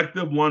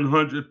collective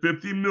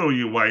 150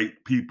 million white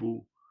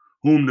people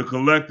whom the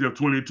collective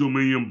 22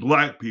 million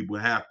black people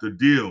have to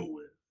deal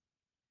with.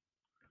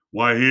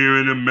 While here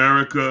in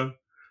America,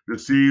 the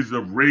seeds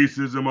of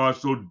racism are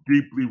so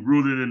deeply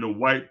rooted in the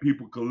white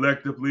people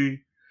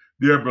collectively,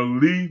 their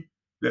belief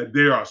that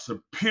they are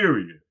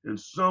superior in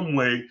some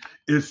way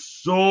is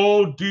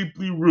so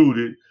deeply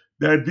rooted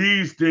that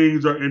these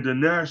things are in the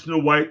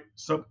national white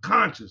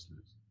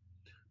subconsciousness.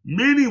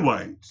 Many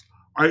whites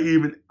are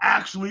even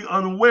actually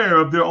unaware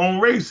of their own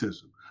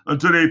racism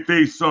until they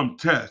face some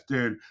test,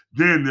 and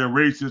then their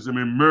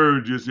racism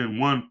emerges in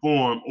one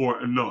form or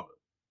another.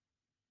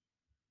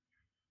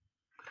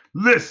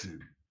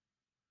 Listen,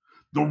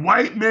 the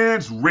white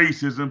man's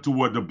racism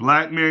toward the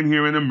black man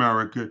here in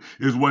America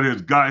is what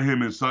has got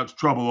him in such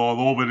trouble all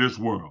over this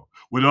world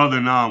with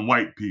other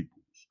non-white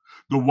peoples.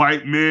 The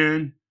white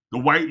man, the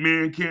white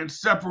man can't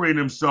separate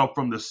himself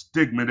from the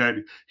stigma that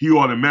he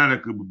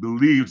automatically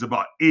believes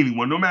about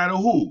anyone, no matter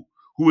who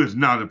is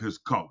not of his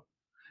color.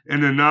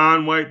 And the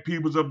non-white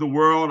peoples of the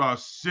world are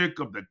sick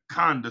of the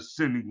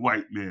condescending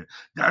white man.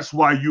 That's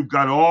why you've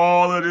got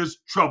all of this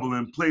trouble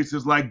in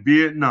places like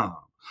Vietnam,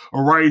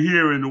 or right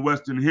here in the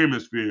Western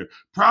Hemisphere.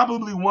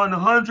 Probably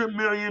 100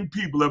 million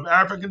people of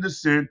African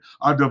descent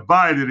are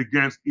divided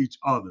against each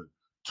other,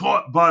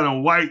 taught by the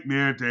white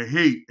man to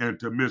hate and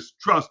to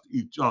mistrust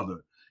each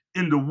other.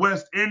 In the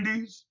West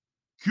Indies,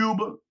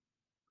 Cuba,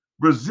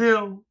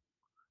 Brazil,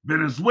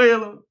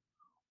 Venezuela,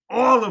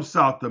 all of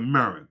South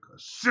America,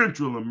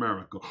 Central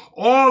America,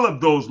 all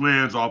of those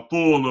lands are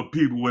full of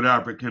people with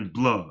African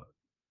blood.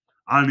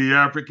 On the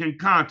African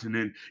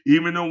continent,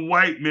 even a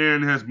white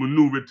man has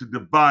maneuvered to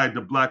divide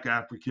the black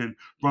African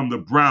from the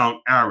brown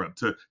Arab,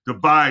 to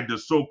divide the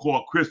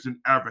so-called Christian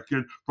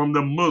African from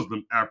the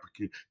Muslim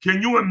African.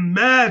 Can you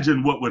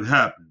imagine what would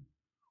happen?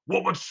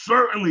 What would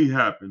certainly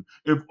happen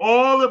if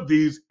all of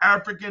these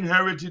African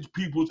heritage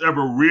peoples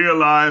ever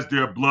realized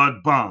their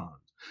blood bonds?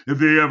 If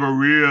they ever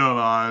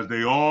realize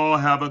they all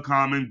have a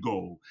common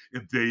goal,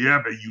 if they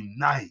ever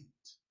unite.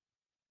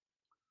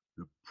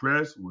 The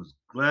press was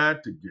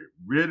glad to get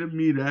rid of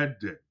me that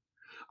day.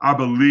 I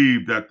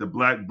believe that the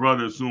black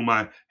brothers whom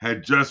I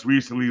had just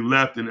recently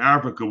left in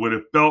Africa would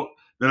have felt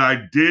that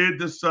I did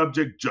the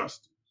subject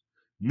justice.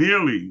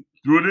 Nearly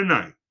through the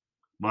night,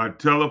 my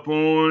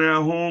telephone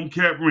at home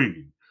kept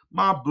ringing.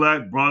 My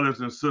black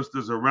brothers and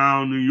sisters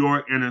around New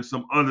York and in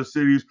some other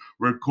cities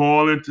were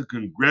calling to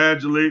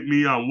congratulate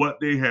me on what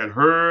they had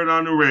heard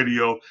on the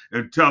radio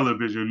and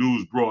television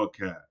news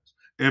broadcasts.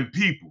 And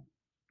people,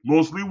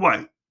 mostly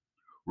white,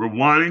 were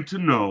wanting to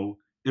know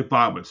if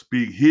I would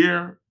speak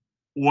here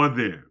or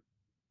there.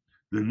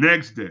 The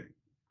next day,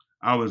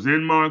 I was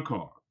in my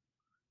car,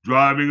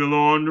 driving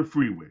along the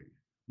freeway,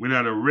 when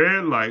at a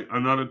red light,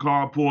 another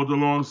car pulled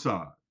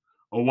alongside.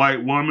 A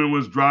white woman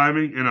was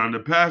driving, and on the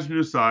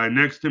passenger side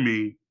next to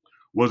me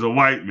was a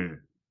white man.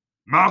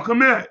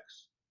 Malcolm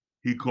X,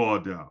 he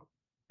called out.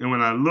 And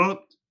when I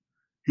looked,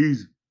 he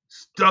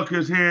stuck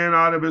his hand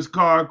out of his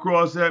car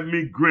across at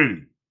me,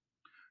 grinning.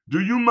 Do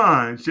you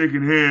mind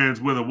shaking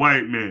hands with a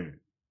white man?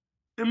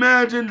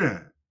 Imagine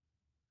that.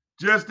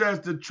 Just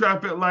as the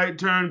traffic light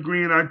turned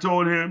green, I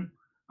told him,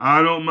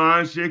 I don't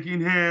mind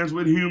shaking hands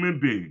with human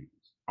beings.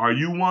 Are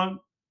you one?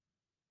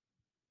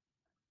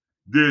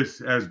 This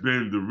has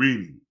been the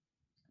reading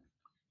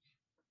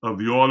of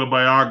the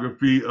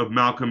Autobiography of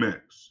Malcolm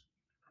X,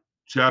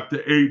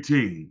 Chapter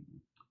 18,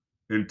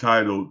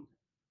 entitled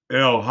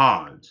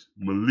El-Hajj,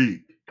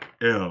 Malik,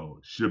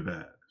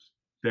 El-Shabazz.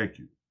 Thank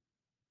you.